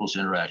of people's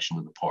interaction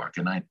with the park.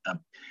 And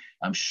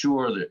I'm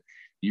sure that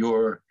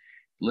your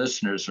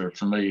listeners are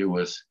familiar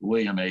with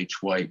William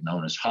H. White,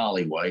 known as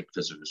Holly White,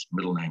 because of his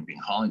middle name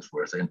being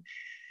Hollingsworth, and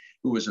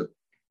who was a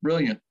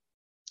brilliant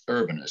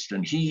urbanist.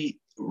 And he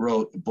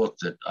wrote a book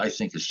that I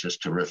think is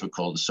just terrific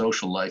called The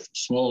Social Life of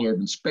Small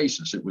Urban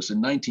Spaces. It was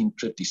in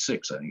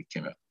 1956, I think it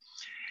came out.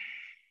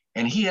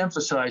 And he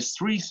emphasized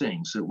 3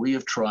 things that we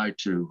have tried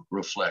to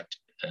reflect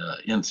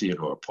in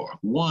Theodora Park.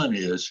 One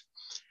is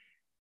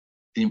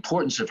the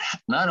importance of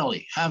not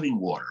only having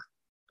water,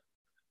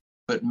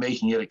 but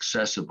making it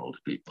accessible to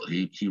people.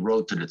 He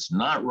wrote that it's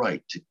not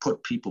right to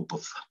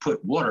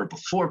put water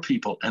before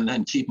people and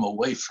then keep them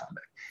away from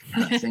it.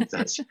 And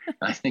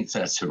I think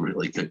that's a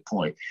really good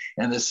point.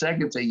 And the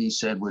second thing he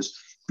said was,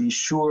 be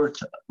sure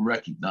to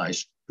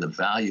recognize the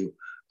value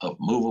of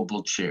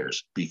movable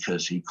chairs,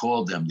 because he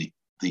called them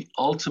the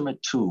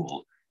ultimate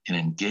tool in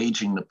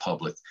engaging the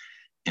public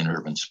in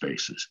urban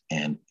spaces.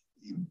 And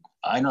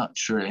I'm not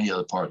sure any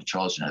other park in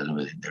Charleston has them.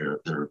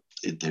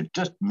 It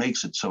just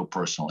makes it so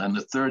personal. And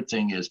the third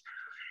thing is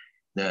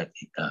that,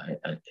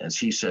 as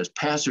he says,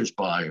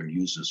 passersby are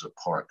users of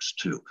parks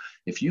too.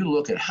 If you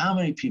look at how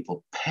many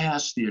people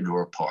pass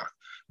Theodora Park,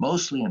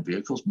 mostly in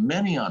vehicles,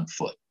 many on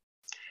foot,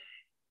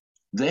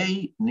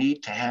 they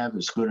need to have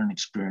as good an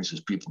experience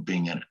as people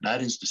being in it.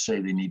 That is to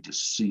say, they need to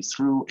see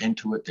through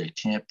into it. There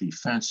can't be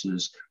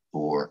fences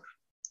or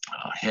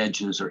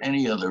hedges or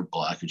any other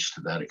blockage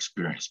to that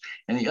experience.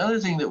 And the other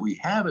thing that we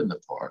have in the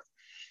park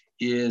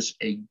is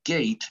a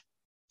gate,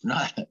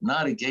 not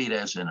a gate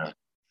as in a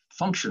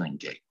functioning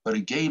gate, but a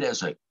gate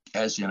as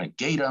as in a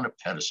gate on a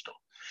pedestal.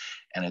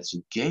 And it's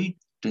a gate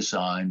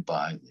designed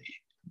by the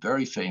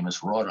very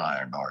famous wrought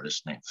iron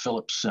artist named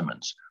Philip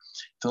Simmons.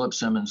 Philip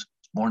Simmons,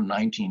 born in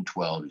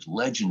 1912, he's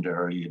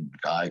legendary and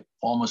died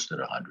almost at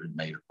 100,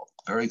 made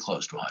very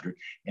close to 100.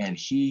 And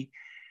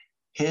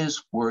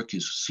his work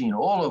is seen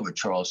all over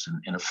Charleston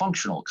in a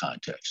functional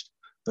context,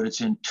 but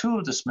it's in two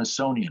of the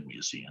Smithsonian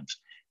museums.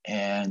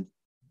 And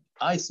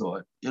I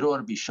thought it ought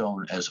to be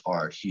shown as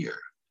art here.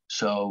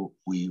 So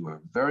we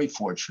were very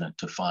fortunate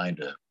to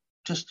find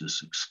just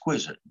this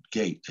exquisite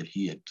gate that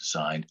he had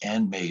designed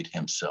and made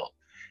himself.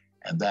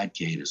 And that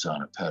gate is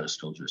on a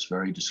pedestal, just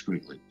very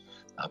discreetly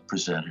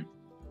presented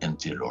in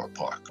Theodora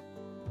Park.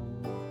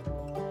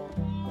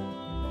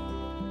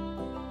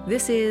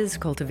 This is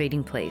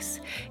Cultivating Place.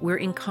 We're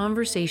in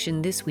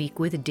conversation this week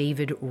with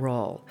David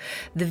Rawle,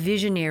 the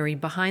visionary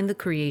behind the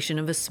creation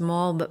of a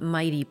small but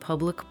mighty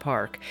public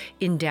park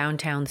in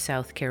downtown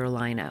South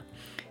Carolina.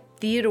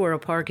 Theodora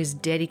Park is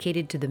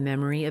dedicated to the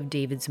memory of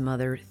David's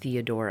mother,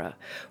 Theodora.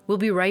 We'll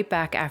be right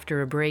back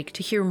after a break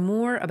to hear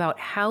more about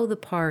how the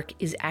park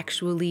is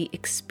actually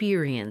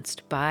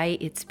experienced by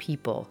its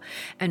people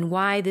and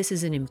why this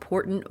is an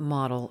important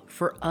model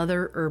for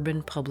other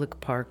urban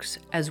public parks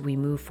as we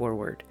move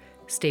forward.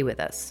 Stay with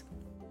us.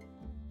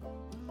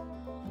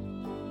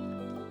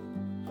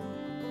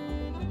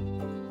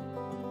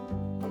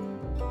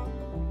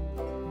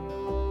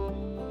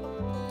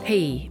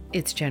 Hey,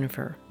 it's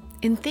Jennifer.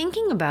 In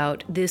thinking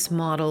about this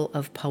model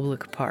of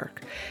public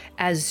park,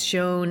 as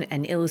shown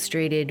and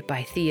illustrated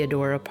by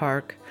Theodora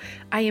Park,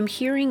 I am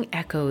hearing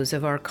echoes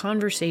of our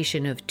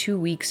conversation of 2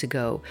 weeks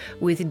ago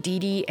with Dee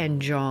Dee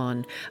and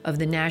John of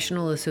the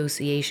National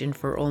Association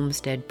for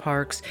Olmsted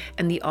Parks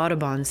and the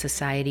Audubon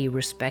Society,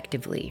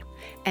 respectively,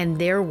 and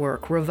their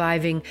work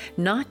reviving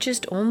not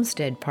just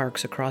Olmsted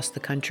parks across the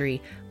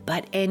country,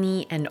 but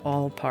any and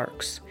all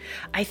parks.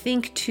 I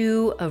think,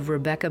 too, of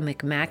Rebecca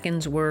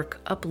McMackin's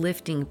work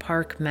uplifting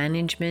park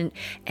management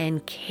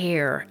and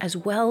care, as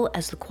well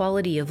as the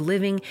quality of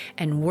living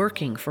and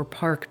working for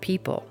park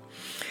people.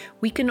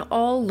 We can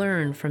all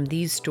learn from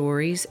these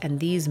stories and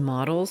these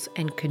models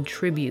and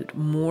contribute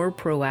more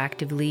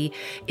proactively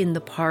in the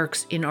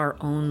parks in our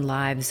own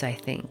lives, I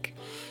think.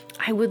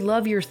 I would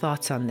love your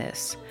thoughts on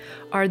this.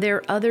 Are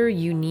there other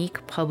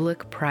unique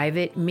public,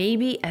 private,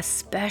 maybe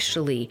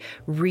especially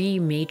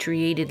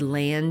rematriated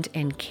land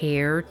and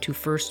care to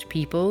First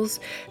Peoples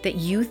that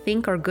you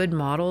think are good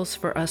models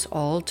for us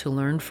all to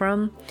learn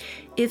from?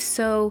 If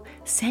so,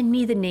 send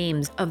me the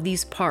names of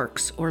these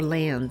parks or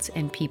lands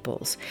and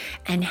peoples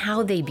and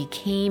how they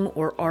became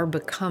or are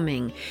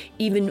becoming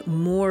even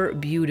more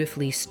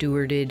beautifully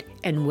stewarded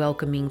and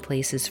welcoming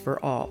places for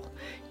all.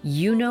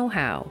 You know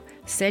how.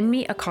 Send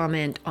me a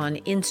comment on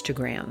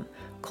Instagram,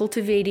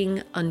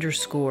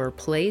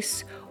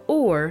 cultivating_place,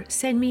 or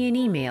send me an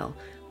email,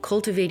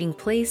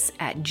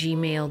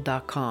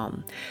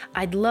 cultivatingplace@gmail.com.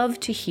 I'd love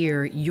to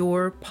hear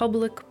your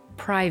public,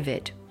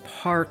 private,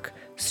 park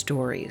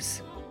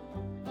stories.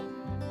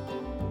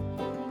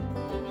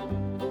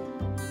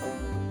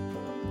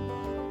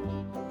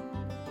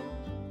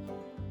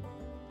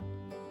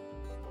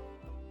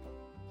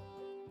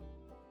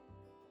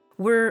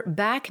 We're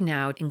back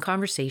now in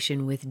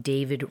conversation with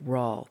David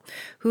Rawle,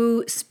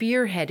 who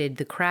spearheaded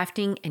the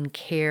crafting and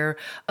care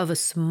of a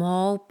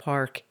small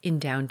park in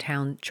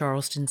downtown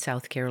Charleston,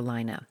 South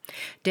Carolina.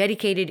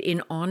 Dedicated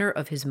in honor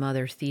of his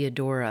mother,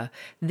 Theodora,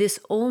 this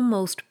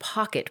almost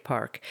pocket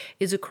park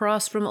is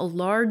across from a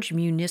large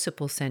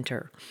municipal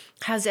center,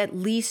 has at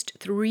least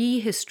 3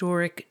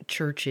 historic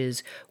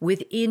churches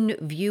within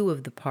view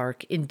of the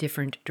park in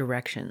different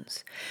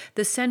directions.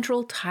 The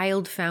central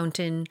tiled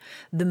fountain,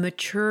 the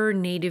mature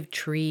native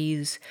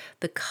trees,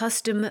 the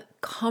custom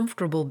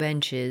comfortable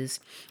benches,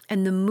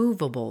 and the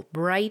movable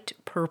bright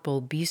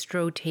purple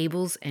bistro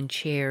tables and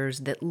chairs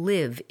that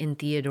live in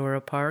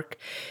Theodora Park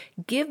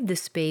give the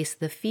space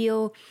the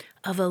feel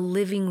of a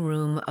living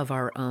room of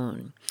our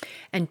own.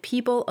 And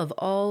people of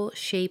all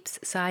shapes,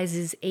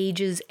 sizes,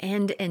 ages,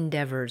 and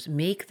endeavors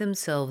make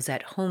themselves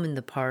at home in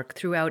the park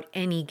throughout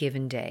any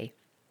given day.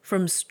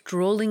 From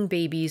strolling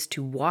babies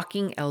to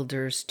walking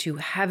elders to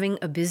having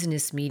a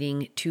business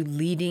meeting to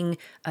leading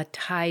a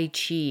Tai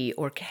Chi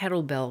or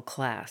kettlebell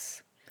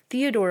class.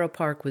 Theodora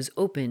Park was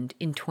opened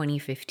in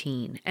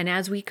 2015, and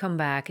as we come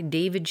back,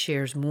 David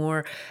shares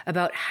more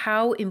about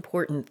how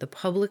important the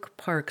public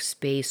park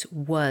space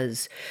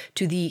was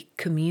to the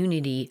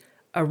community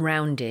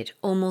around it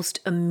almost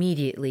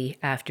immediately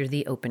after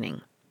the opening.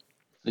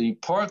 The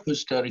park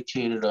was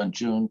dedicated on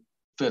June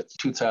 5th,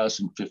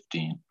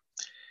 2015,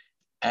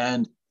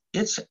 and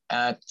it's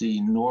at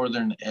the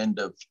northern end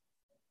of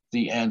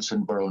the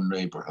Ansonboro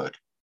neighborhood.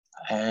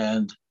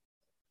 And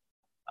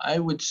I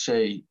would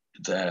say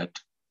that,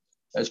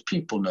 as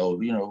people know,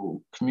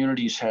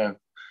 communities have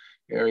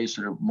areas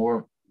that are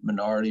more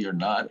minority or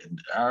not, and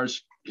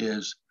ours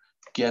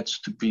gets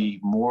to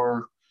be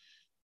more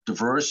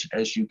diverse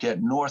as you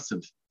get north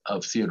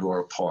of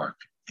Theodora Park.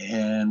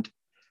 And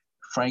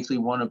frankly,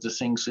 one of the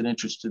things that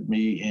interested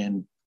me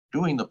in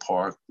doing the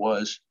park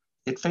was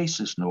it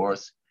faces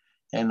north,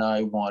 And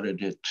I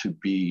wanted it to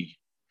be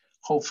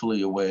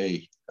hopefully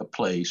a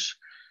place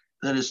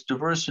that as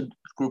diverse a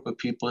group of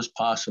people as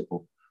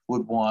possible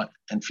would want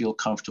and feel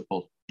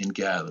comfortable in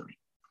gathering.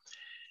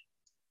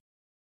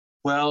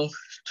 Well,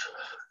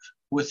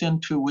 within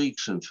 2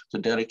 weeks of the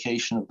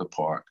dedication of the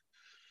park,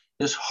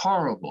 this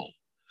horrible,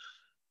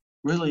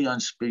 really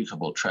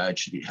unspeakable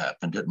tragedy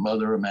happened at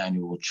Mother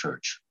Emanuel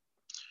Church,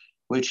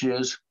 which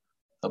is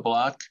a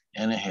block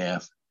and a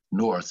half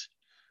north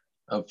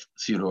of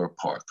Theodora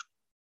Park.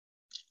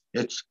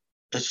 It's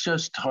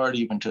just hard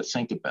even to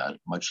think about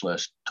it, much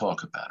less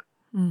talk about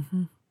it.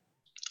 Mm-hmm.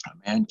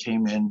 A man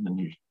came in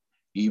the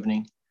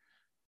evening.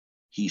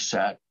 He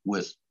sat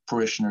with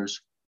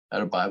parishioners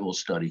at a Bible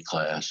study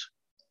class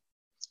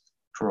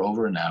for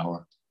over an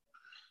hour,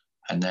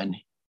 and then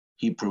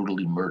he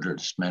brutally murdered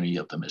as many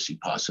of them as he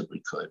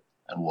possibly could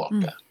and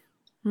walked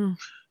out.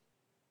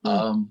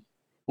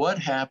 What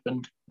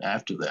happened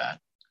after that?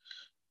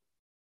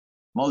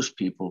 Most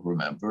people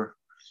remember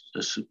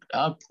this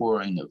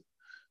outpouring of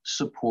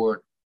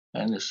support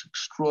and this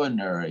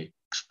extraordinary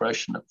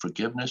expression of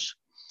forgiveness.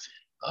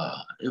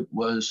 It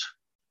was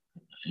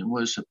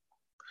an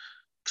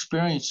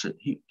experience that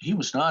he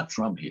was not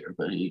from here,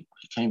 but he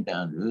came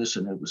down to this,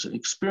 and it was an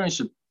experience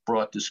that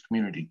brought this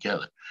community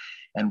together.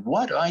 And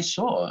what I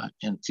saw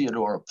in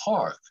Theodora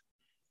Park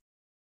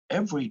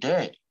every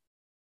day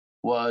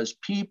was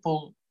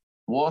people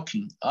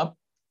walking up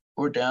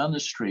or down the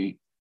street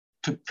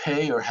to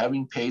pay or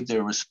having paid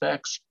their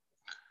respects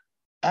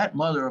at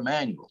Mother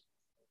Emanuel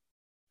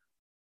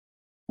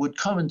would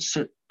come and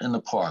sit in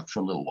the park for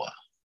a little while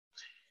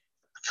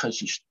because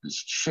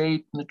there's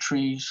shade in the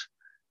trees,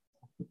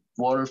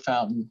 water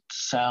fountain,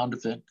 sound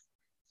of it,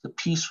 the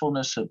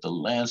peacefulness of the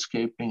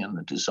landscaping and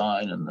the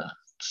design and the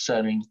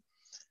setting.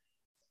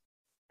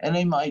 And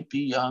they might be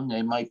young,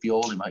 they might be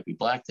old, they might be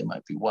black, they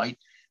might be white.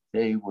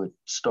 They would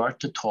start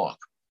to talk.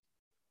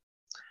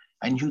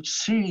 And you'd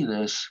see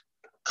this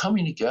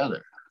coming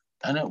together.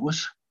 And it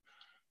was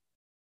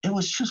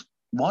just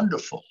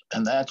wonderful.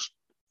 And that's,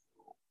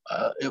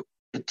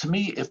 to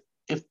me, if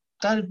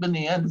that had been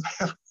the end,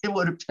 it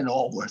would have been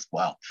all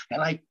worthwhile.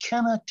 And I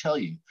cannot tell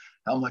you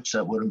how much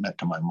that would have meant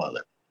to my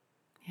mother.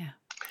 Yeah.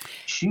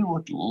 She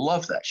would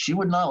love that. She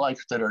would not like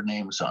that her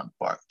name is on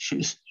the park. She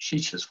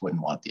just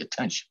wouldn't want the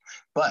attention.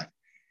 But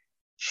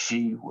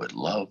she would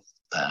love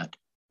that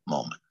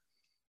moment.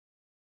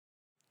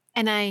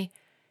 And I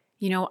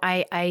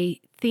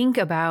think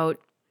about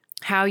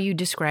how you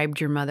described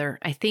your mother.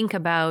 I think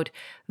about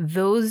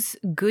those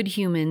good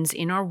humans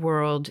in our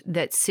world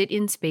that sit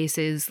in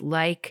spaces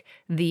like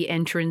the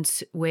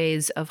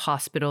entranceways of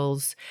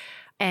hospitals,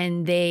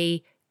 and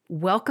they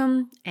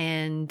welcome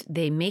and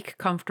they make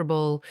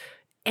comfortable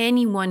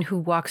anyone who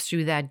walks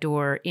through that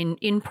door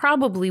in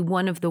probably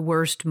one of the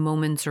worst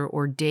moments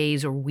or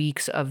days or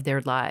weeks of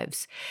their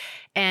lives.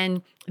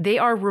 And they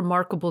are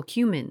remarkable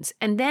humans.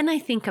 And then I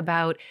think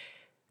about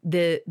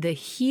the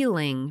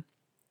healing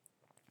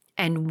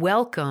and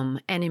welcome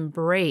and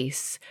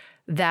embrace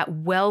that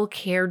well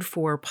cared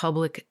for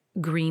public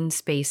green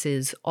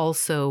spaces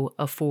also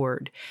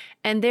afford.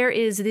 And there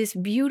is this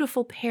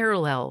beautiful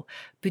parallel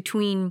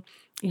between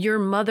your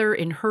mother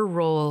in her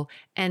role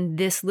and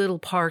this little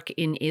park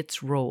in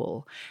its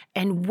role,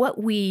 and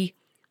what we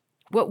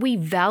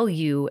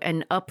value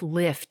and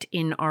uplift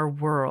in our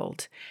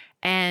world.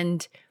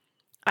 And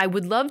I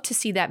would love to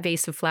see that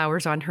vase of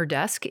flowers on her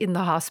desk in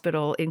the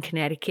hospital in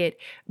Connecticut,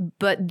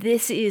 but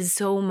this is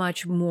so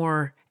much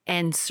more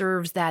and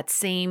serves that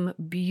same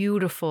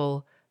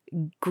beautiful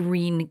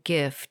green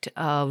gift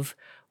of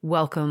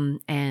welcome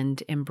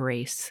and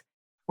embrace.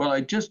 Well,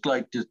 I'd just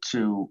like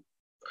to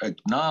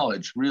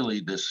acknowledge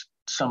really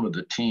some of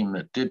the team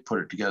that did put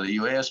it together.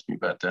 You asked me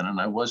about that, and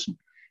I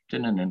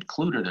didn't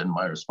include it in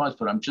my response,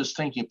 but I'm just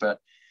thinking about,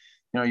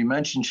 you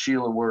mentioned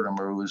Sheila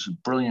Wertimer, who is a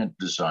brilliant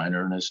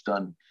designer and has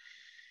done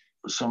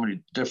so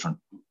many different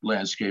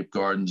landscape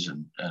gardens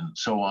and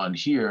so on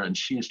here, and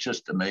she is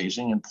just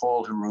amazing. And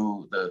Paul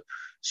Heroux, the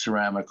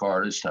ceramic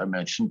artist I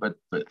mentioned, but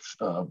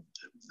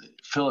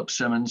Philip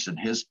Simmons and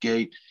his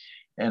gate,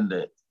 and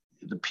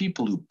the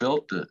people who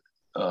built the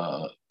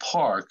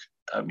park.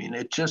 I mean,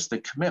 it's just the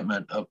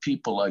commitment of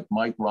people like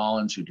Mike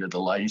Rollins, who did the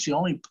lighting. It's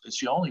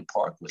the only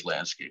park with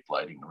landscape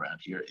lighting around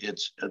here.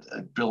 It's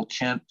Bill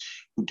Kent,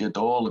 who did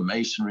all the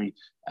masonry,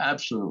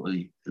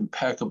 absolutely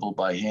impeccable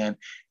by hand.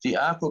 The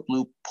aqua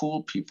blue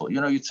pool people,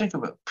 you think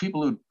about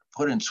people who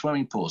put in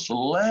swimming pools. The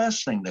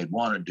last thing they'd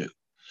want to do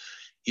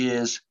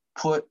is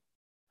put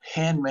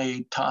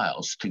handmade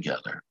tiles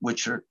together,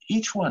 which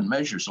each one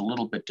measures a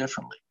little bit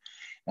differently.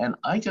 And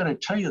I got to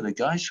tell you, the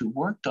guys who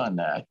worked on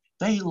that,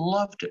 they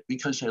loved it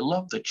because they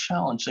loved the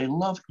challenge. They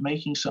loved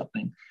making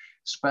something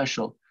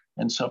special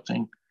and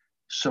something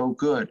so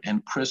good.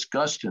 And Chris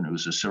Guston,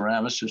 who's a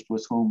ceramicist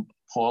with whom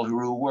Paul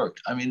Heroux worked.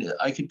 I mean,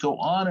 I could go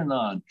on and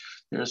on.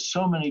 There are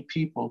so many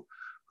people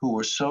who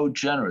were so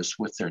generous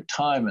with their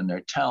time and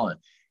their talent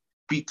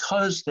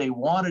because they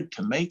wanted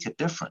to make a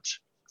difference.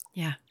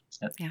 Yeah,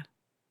 yeah.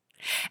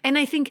 And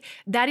I think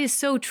that is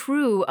so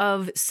true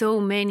of so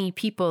many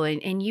people.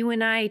 And you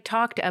and I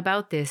talked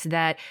about this,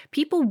 that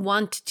people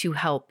want to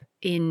help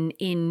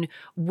in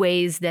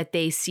ways that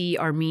they see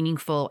are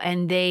meaningful.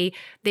 And they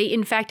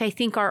in fact, I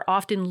think, are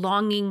often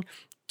longing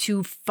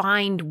to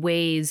find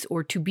ways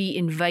or to be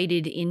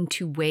invited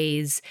into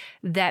ways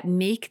that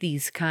make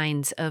these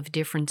kinds of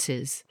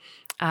differences.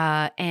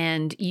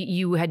 And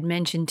you had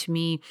mentioned to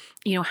me,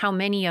 how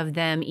many of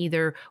them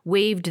either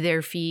waived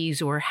their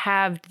fees or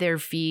halved their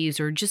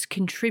fees or just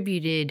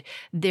contributed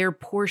their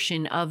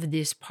portion of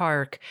this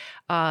park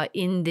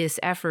in this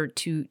effort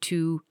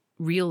to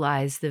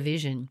realize the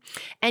vision.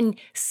 And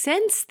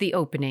since the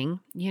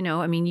opening,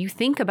 you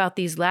think about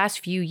these last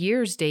few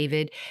years,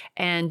 David,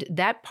 and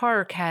that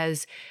park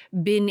has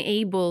been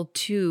able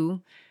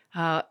to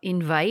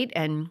invite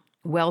and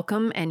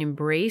welcome and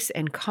embrace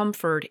and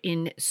comfort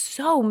in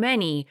so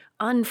many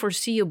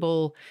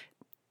unforeseeable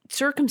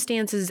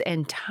circumstances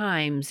and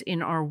times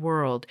in our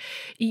world.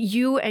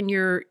 You and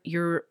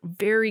your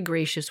very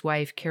gracious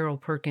wife, Carol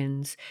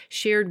Perkins,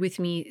 shared with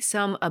me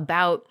some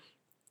about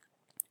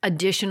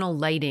additional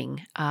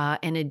lighting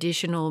and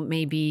additional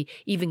maybe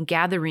even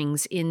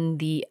gatherings in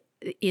the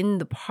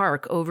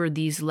park over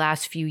these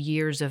last few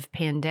years of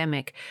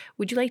pandemic.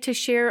 Would you like to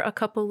share a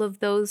couple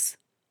of those?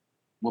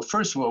 Well,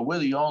 first of all, we're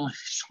the only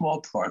small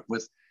park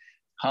with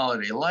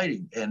holiday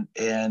lighting,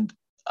 and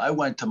I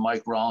went to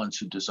Mike Rollins,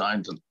 who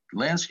designed the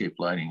landscape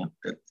lighting,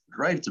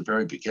 right at the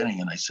very beginning,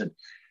 and I said,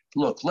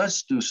 "Look,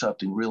 let's do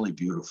something really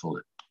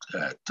beautiful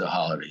at the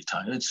holiday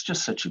time. It's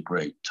just such a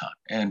great time."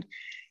 And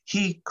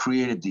he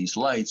created these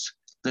lights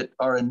that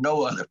are in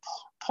no other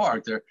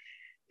park.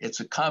 It's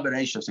a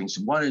combination of things.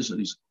 One is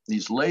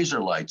these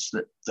laser lights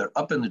that they're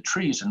up in the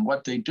trees, and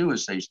what they do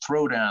is they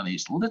throw down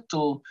these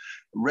little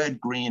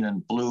red, green,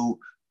 and blue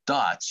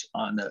dots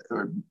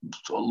or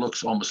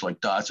looks almost like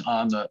dots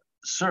on the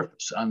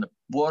surface, on the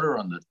water,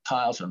 on the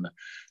tiles, on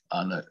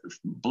the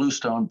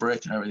bluestone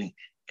brick and everything.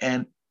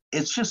 And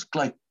it's just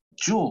like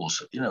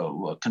jewels,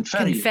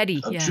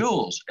 confetti of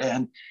jewels.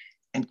 And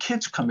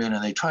kids come in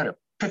and they try to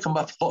pick them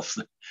up off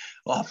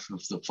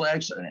of the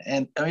flags.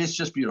 And I mean, it's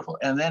just beautiful.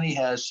 And then he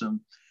has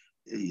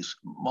these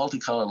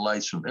multicolored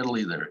lights from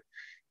Italy that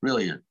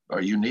really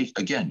are unique.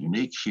 Again,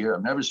 unique here.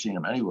 I've never seen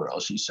them anywhere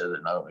else. He said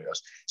that not only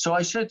else. So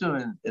I said to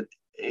him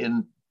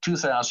in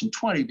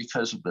 2020,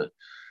 because of the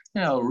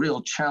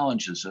real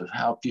challenges of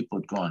how people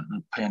had gone in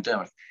the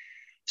pandemic, I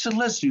said,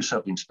 let's do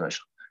something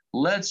special.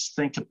 Let's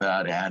think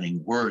about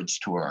adding words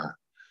to our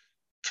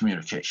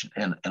communication.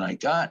 And I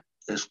got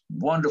this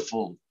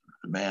wonderful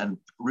man,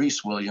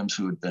 Reese Williams,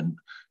 who had been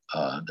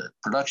the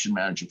production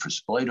manager for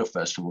Spoleto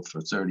Festival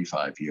for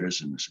 35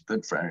 years and is a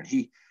good friend.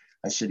 And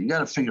I said, you got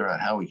to figure out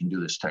how we can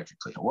do this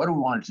technically. And what we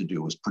wanted to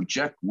do was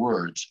project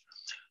words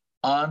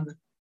on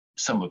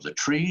some of the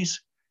trees,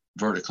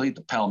 vertically,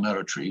 the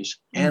palmetto trees,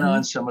 and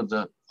on some of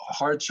the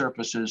hard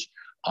surfaces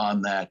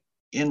on that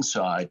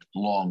inside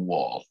long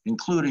wall,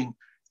 including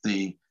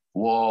the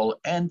wall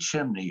and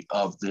chimney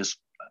of this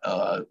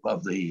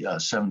of the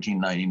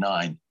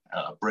 1799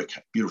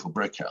 beautiful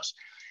brick house.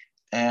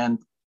 And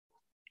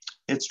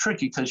it's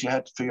tricky because you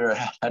had to figure out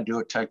how to do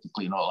it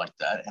technically and all like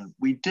that. And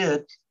we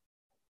did.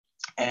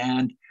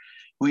 And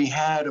we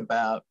had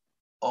about,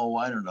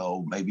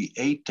 maybe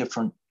 8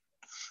 different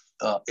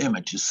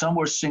images. Some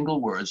were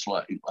single words,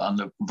 like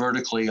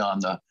vertically on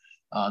the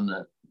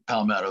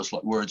palmettos,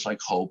 words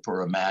like hope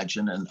or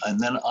imagine. And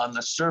then on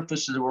the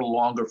surface, there were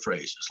longer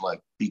phrases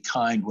like be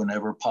kind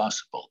whenever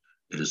possible.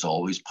 It is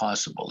always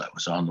possible. That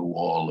was on the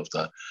wall of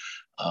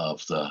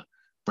the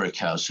brick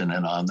house. And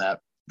then on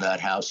that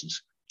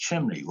house's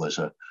chimney was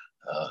a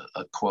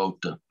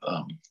quote,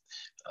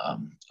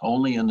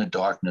 only in the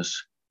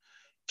darkness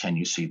can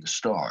you see the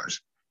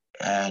stars.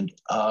 And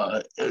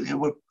it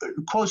were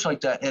quotes like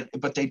that,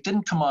 but they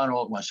didn't come on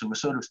all at once. It was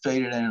sort of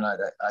faded in, and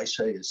I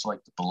say it's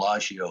like the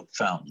Bellagio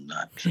fountain.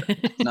 Not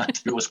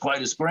that it was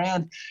quite as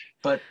grand,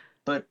 but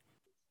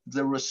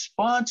the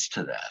response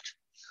to that,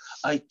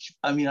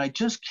 I mean, I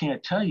just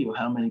can't tell you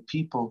how many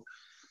people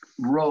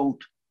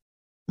wrote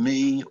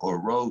me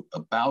or wrote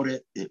about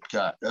it. It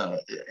got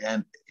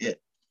and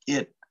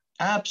it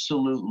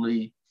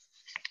absolutely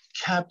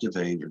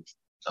captivated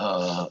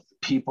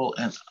people,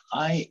 and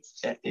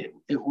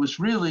it was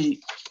really,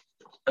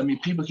 I mean,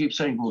 people keep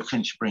saying, well,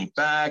 can you bring it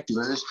back, do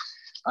this?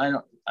 I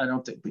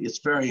don't think it's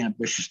a very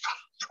ambitious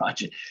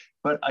project,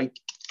 but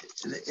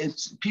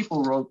it's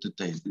people wrote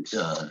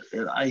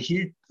that I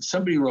hear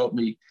somebody wrote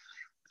me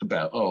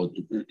about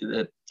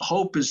that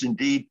hope is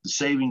indeed the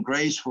saving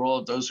grace for all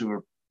of those who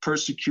are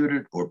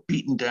persecuted or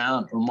beaten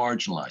down or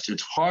marginalized.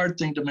 It's a hard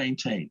thing to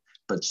maintain,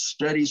 but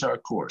steadies our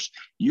course.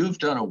 You've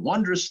done a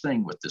wondrous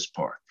thing with this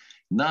park,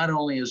 not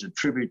only as a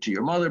tribute to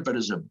your mother, but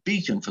as a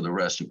beacon for the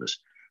rest of us,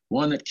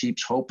 one that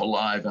keeps hope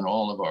alive in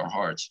all of our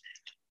hearts.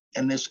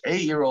 And this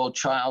 8-year-old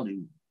child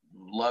who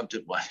loved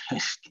it,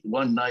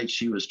 one night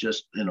she was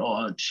just in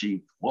awe, and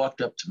she walked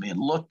up to me and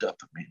looked up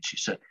at me and she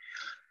said,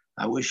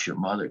 I wish your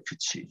mother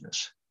could see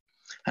this.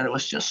 And it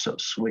was just so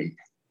sweet.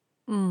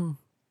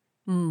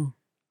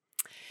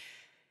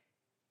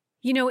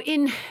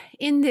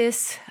 In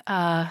this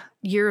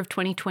year of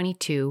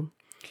 2022,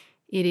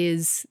 it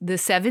is the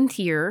 7th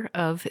year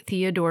of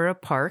Theodora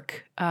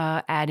Park,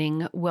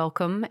 adding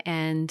welcome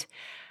and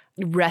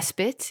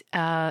respite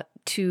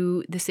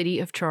to the city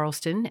of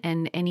Charleston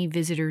and any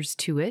visitors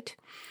to it.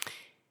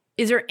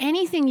 Is there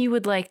anything you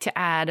would like to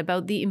add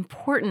about the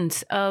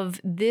importance of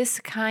this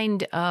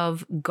kind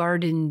of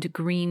gardened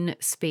green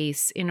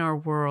space in our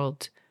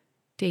world,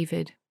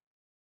 David?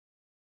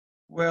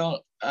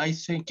 Well, I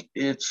think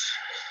it's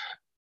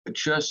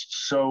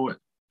just so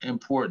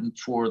important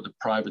for the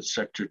private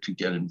sector to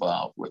get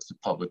involved with the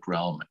public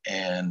realm.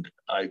 And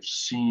I've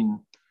seen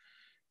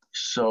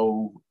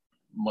so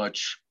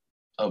much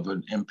of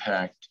an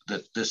impact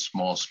that this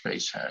small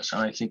space has.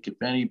 And I think if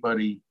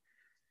anybody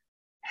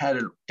had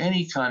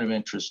any kind of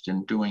interest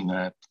in doing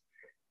that,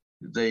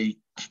 they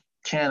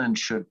can and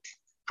should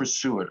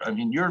pursue it. I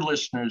mean, your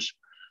listeners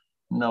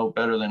know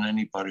better than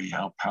anybody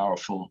how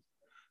powerful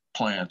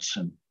plants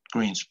and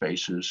green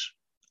spaces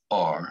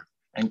are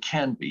and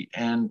can be.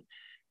 And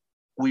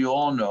we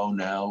all know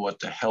now what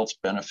the health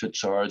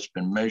benefits are. It's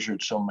been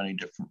measured so many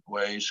different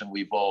ways, and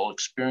we've all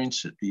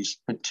experienced it,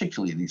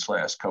 particularly these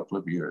last couple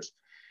of years.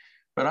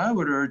 But I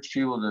would urge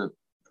people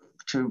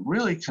to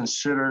really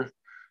consider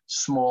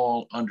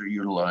small,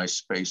 underutilized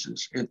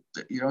spaces.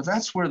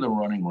 That's where the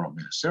running room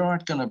is. There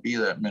aren't going to be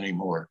that many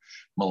more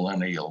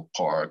millennial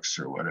parks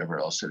or whatever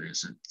else it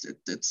is.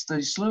 It's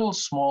these little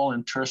small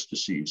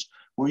interstices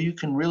where you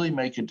can really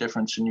make a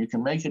difference, and you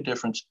can make a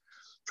difference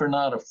for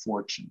not a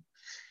fortune.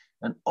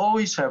 And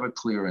always have a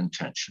clear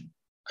intention.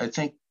 I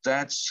think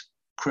that's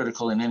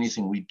critical in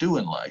anything we do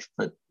in life,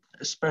 but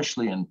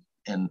especially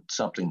in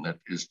something that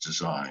is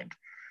designed.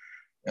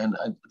 And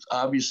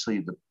obviously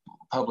the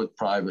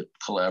public-private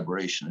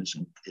collaboration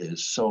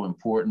is so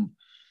important.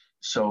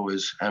 So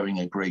is having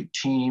a great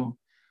team.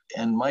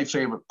 And my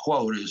favorite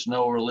quote is,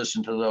 know or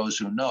listen to those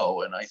who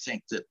know. And I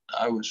think that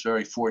I was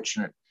very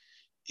fortunate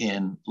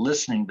in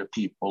listening to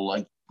people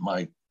like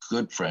my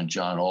good friend,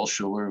 John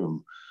Alschuler,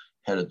 who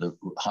headed the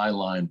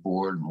Highline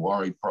Board, and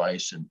Wari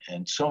Price,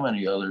 and so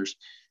many others.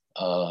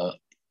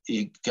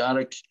 You got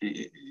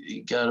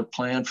to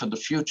plan for the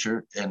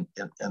future, and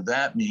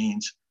that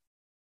means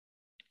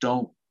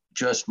don't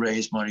just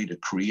raise money to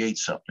create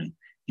something.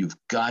 You've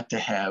got to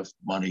have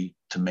money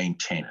to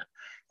maintain it,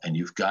 and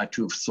you've got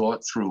to have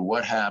thought through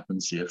what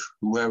happens if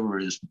whoever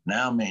is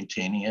now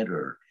maintaining it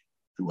or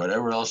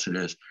whatever else it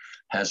is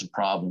has a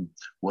problem.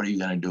 What are you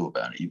going to do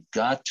about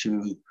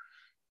it?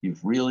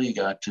 You've really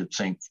got to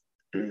think.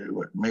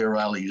 What Mayor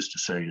Rawle used to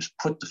say is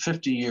put the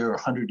 50-year or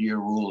 100-year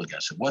rule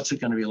against it. What's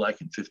it going to be like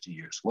in 50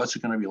 years? What's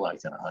it going to be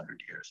like in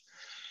 100 years?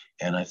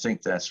 And I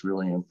think that's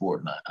really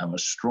important. I'm a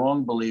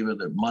strong believer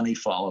that money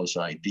follows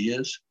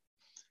ideas,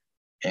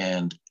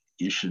 and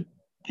you should,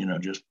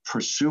 just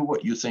pursue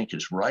what you think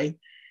is right,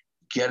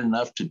 get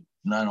enough to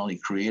not only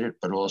create it,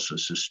 but also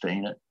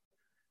sustain it,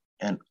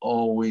 and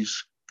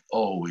always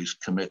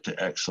commit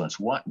to excellence.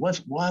 Why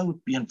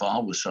would be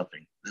involved with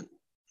something that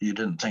you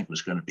didn't think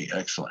was going to be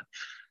excellent?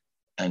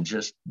 And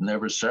just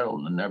never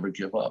settle and never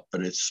give up.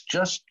 But it's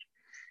just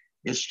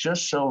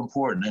so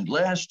important. And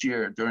last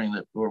year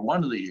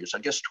one of the years, I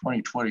guess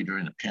 2020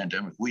 during the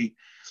pandemic, we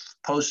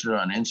posted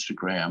on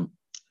Instagram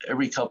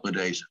every couple of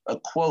days a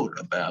quote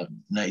about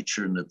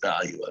nature and the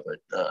value of it.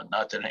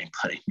 Not that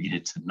anybody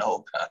needed to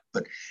know about it,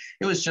 but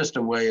it was just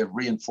a way of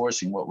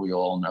reinforcing what we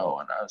all know.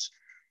 And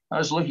I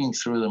was looking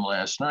through them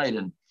last night,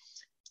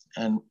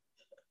 and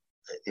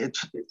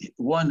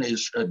one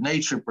is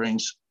nature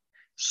brings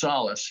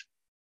solace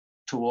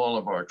to all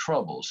of our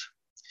troubles.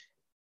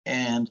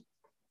 And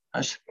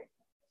I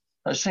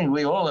was saying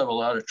we all have a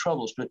lot of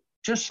troubles, but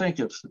just think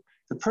if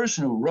the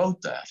person who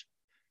wrote that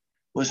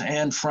was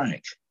Anne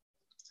Frank.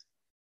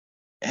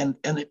 And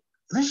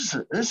this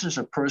is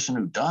a person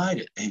who died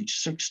at age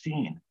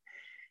 16,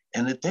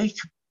 and that they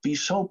could be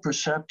so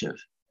perceptive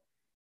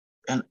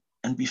and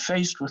be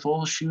faced with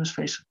all she was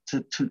facing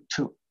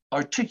to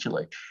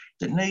articulate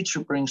that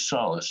nature brings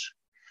solace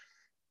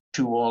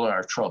to all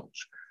our troubles.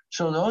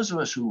 So those of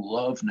us who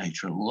love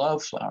nature,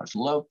 love flowers,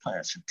 love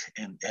plants,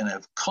 and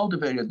have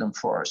cultivated them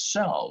for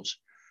ourselves,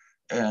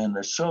 and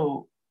are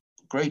so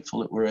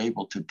grateful that we're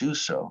able to do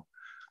so,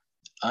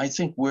 I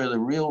think where the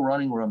real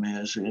running room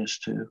is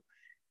to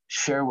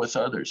share with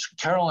others.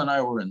 Carol and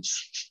I were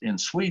in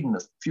Sweden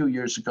a few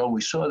years ago. We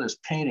saw this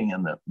painting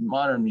in the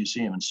Modern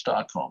Museum in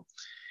Stockholm.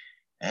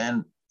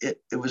 And it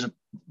was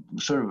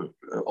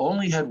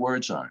only had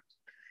words on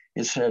it.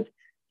 It said,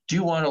 do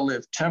you want to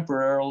live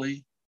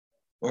temporarily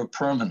or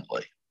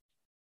permanently?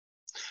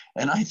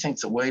 And I think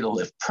the way to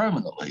live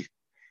permanently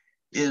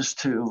is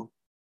to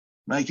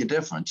make a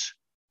difference.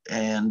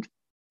 And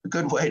a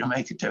good way to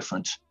make a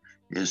difference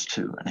is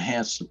to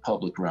enhance the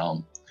public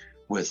realm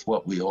with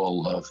what we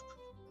all love,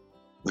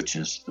 which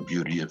is the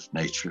beauty of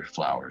nature,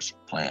 flowers,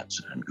 plants,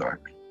 and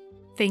gardening.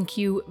 Thank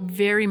you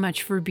very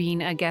much for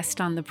being a guest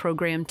on the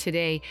program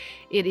today.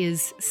 It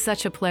is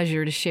such a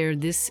pleasure to share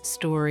this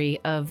story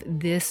of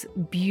this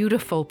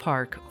beautiful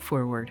park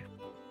forward.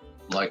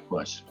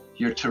 Likewise.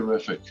 You're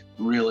terrific,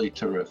 really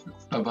terrific.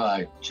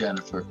 Bye-bye,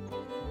 Jennifer.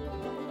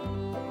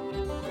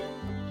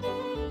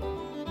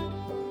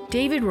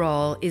 David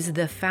Rawle is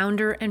the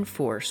founder and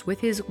force, with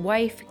his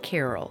wife,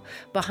 Carol,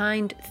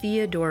 behind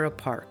Theodora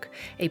Park,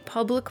 a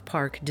public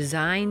park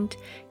designed,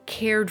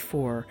 cared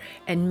for,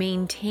 and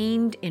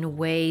maintained in a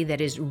way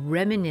that is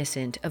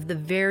reminiscent of the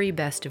very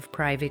best of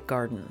private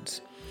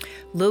gardens.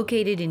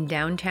 Located in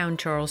downtown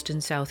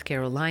Charleston, South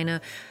Carolina,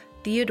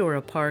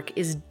 Theodora Park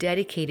is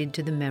dedicated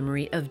to the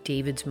memory of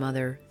David's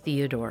mother,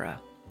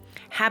 Theodora.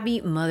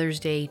 Happy Mother's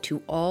Day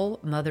to all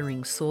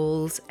mothering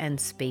souls and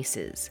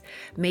spaces.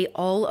 May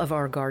all of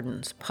our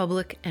gardens,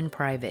 public and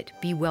private,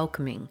 be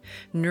welcoming,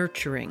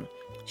 nurturing,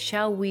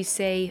 shall we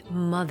say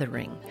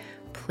mothering,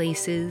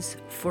 places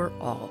for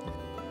all.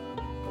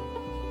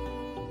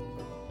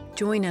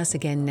 Join us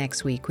again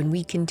next week when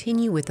we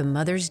continue with the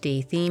Mother's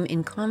Day theme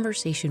in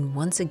conversation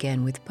once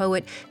again with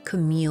poet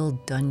Camille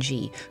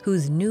Dungy,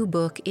 whose new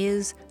book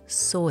is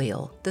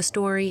Soil, the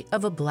story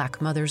of a Black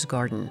mother's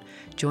garden.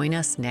 Join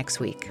us next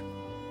week.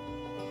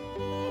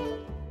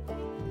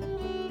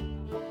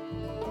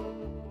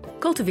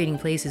 Cultivating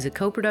Place is a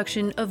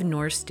co-production of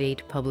North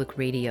State Public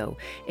Radio,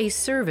 a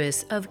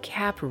service of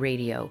CAP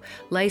Radio,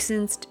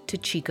 licensed to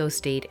Chico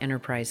State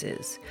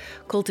Enterprises.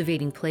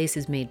 Cultivating Place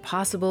is made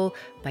possible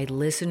by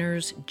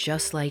listeners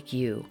just like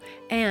you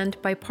and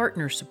by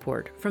partner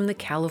support from the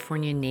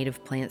California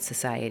Native Plant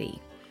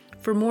Society.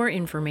 For more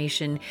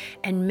information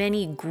and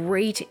many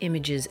great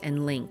images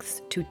and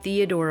links to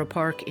Theodora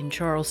Park in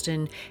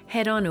Charleston,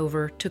 head on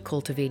over to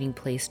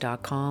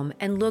cultivatingplace.com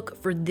and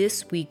look for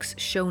this week's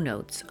show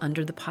notes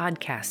under the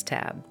podcast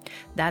tab.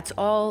 That's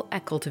all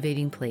at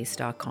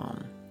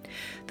cultivatingplace.com.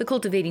 The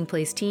Cultivating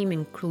Place team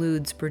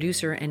includes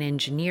producer and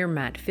engineer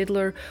Matt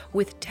Fiddler,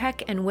 with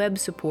tech and web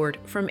support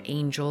from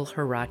Angel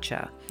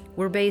Haracha.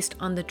 We're based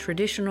on the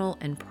traditional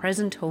and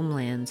present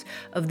homelands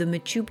of the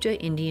Mechoopda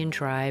Indian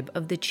tribe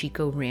of the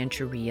Chico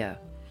Rancheria.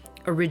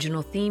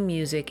 Original theme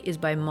music is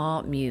by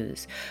Ma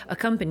Muse,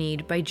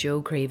 accompanied by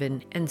Joe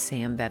Craven and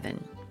Sam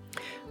Bevan.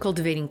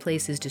 Cultivating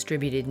Place is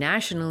distributed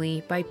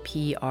nationally by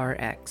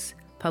PRX,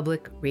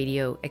 Public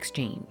Radio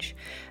Exchange.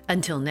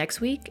 Until next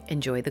week,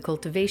 enjoy the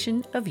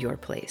cultivation of your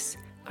place.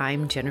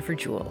 I'm Jennifer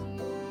Jewell.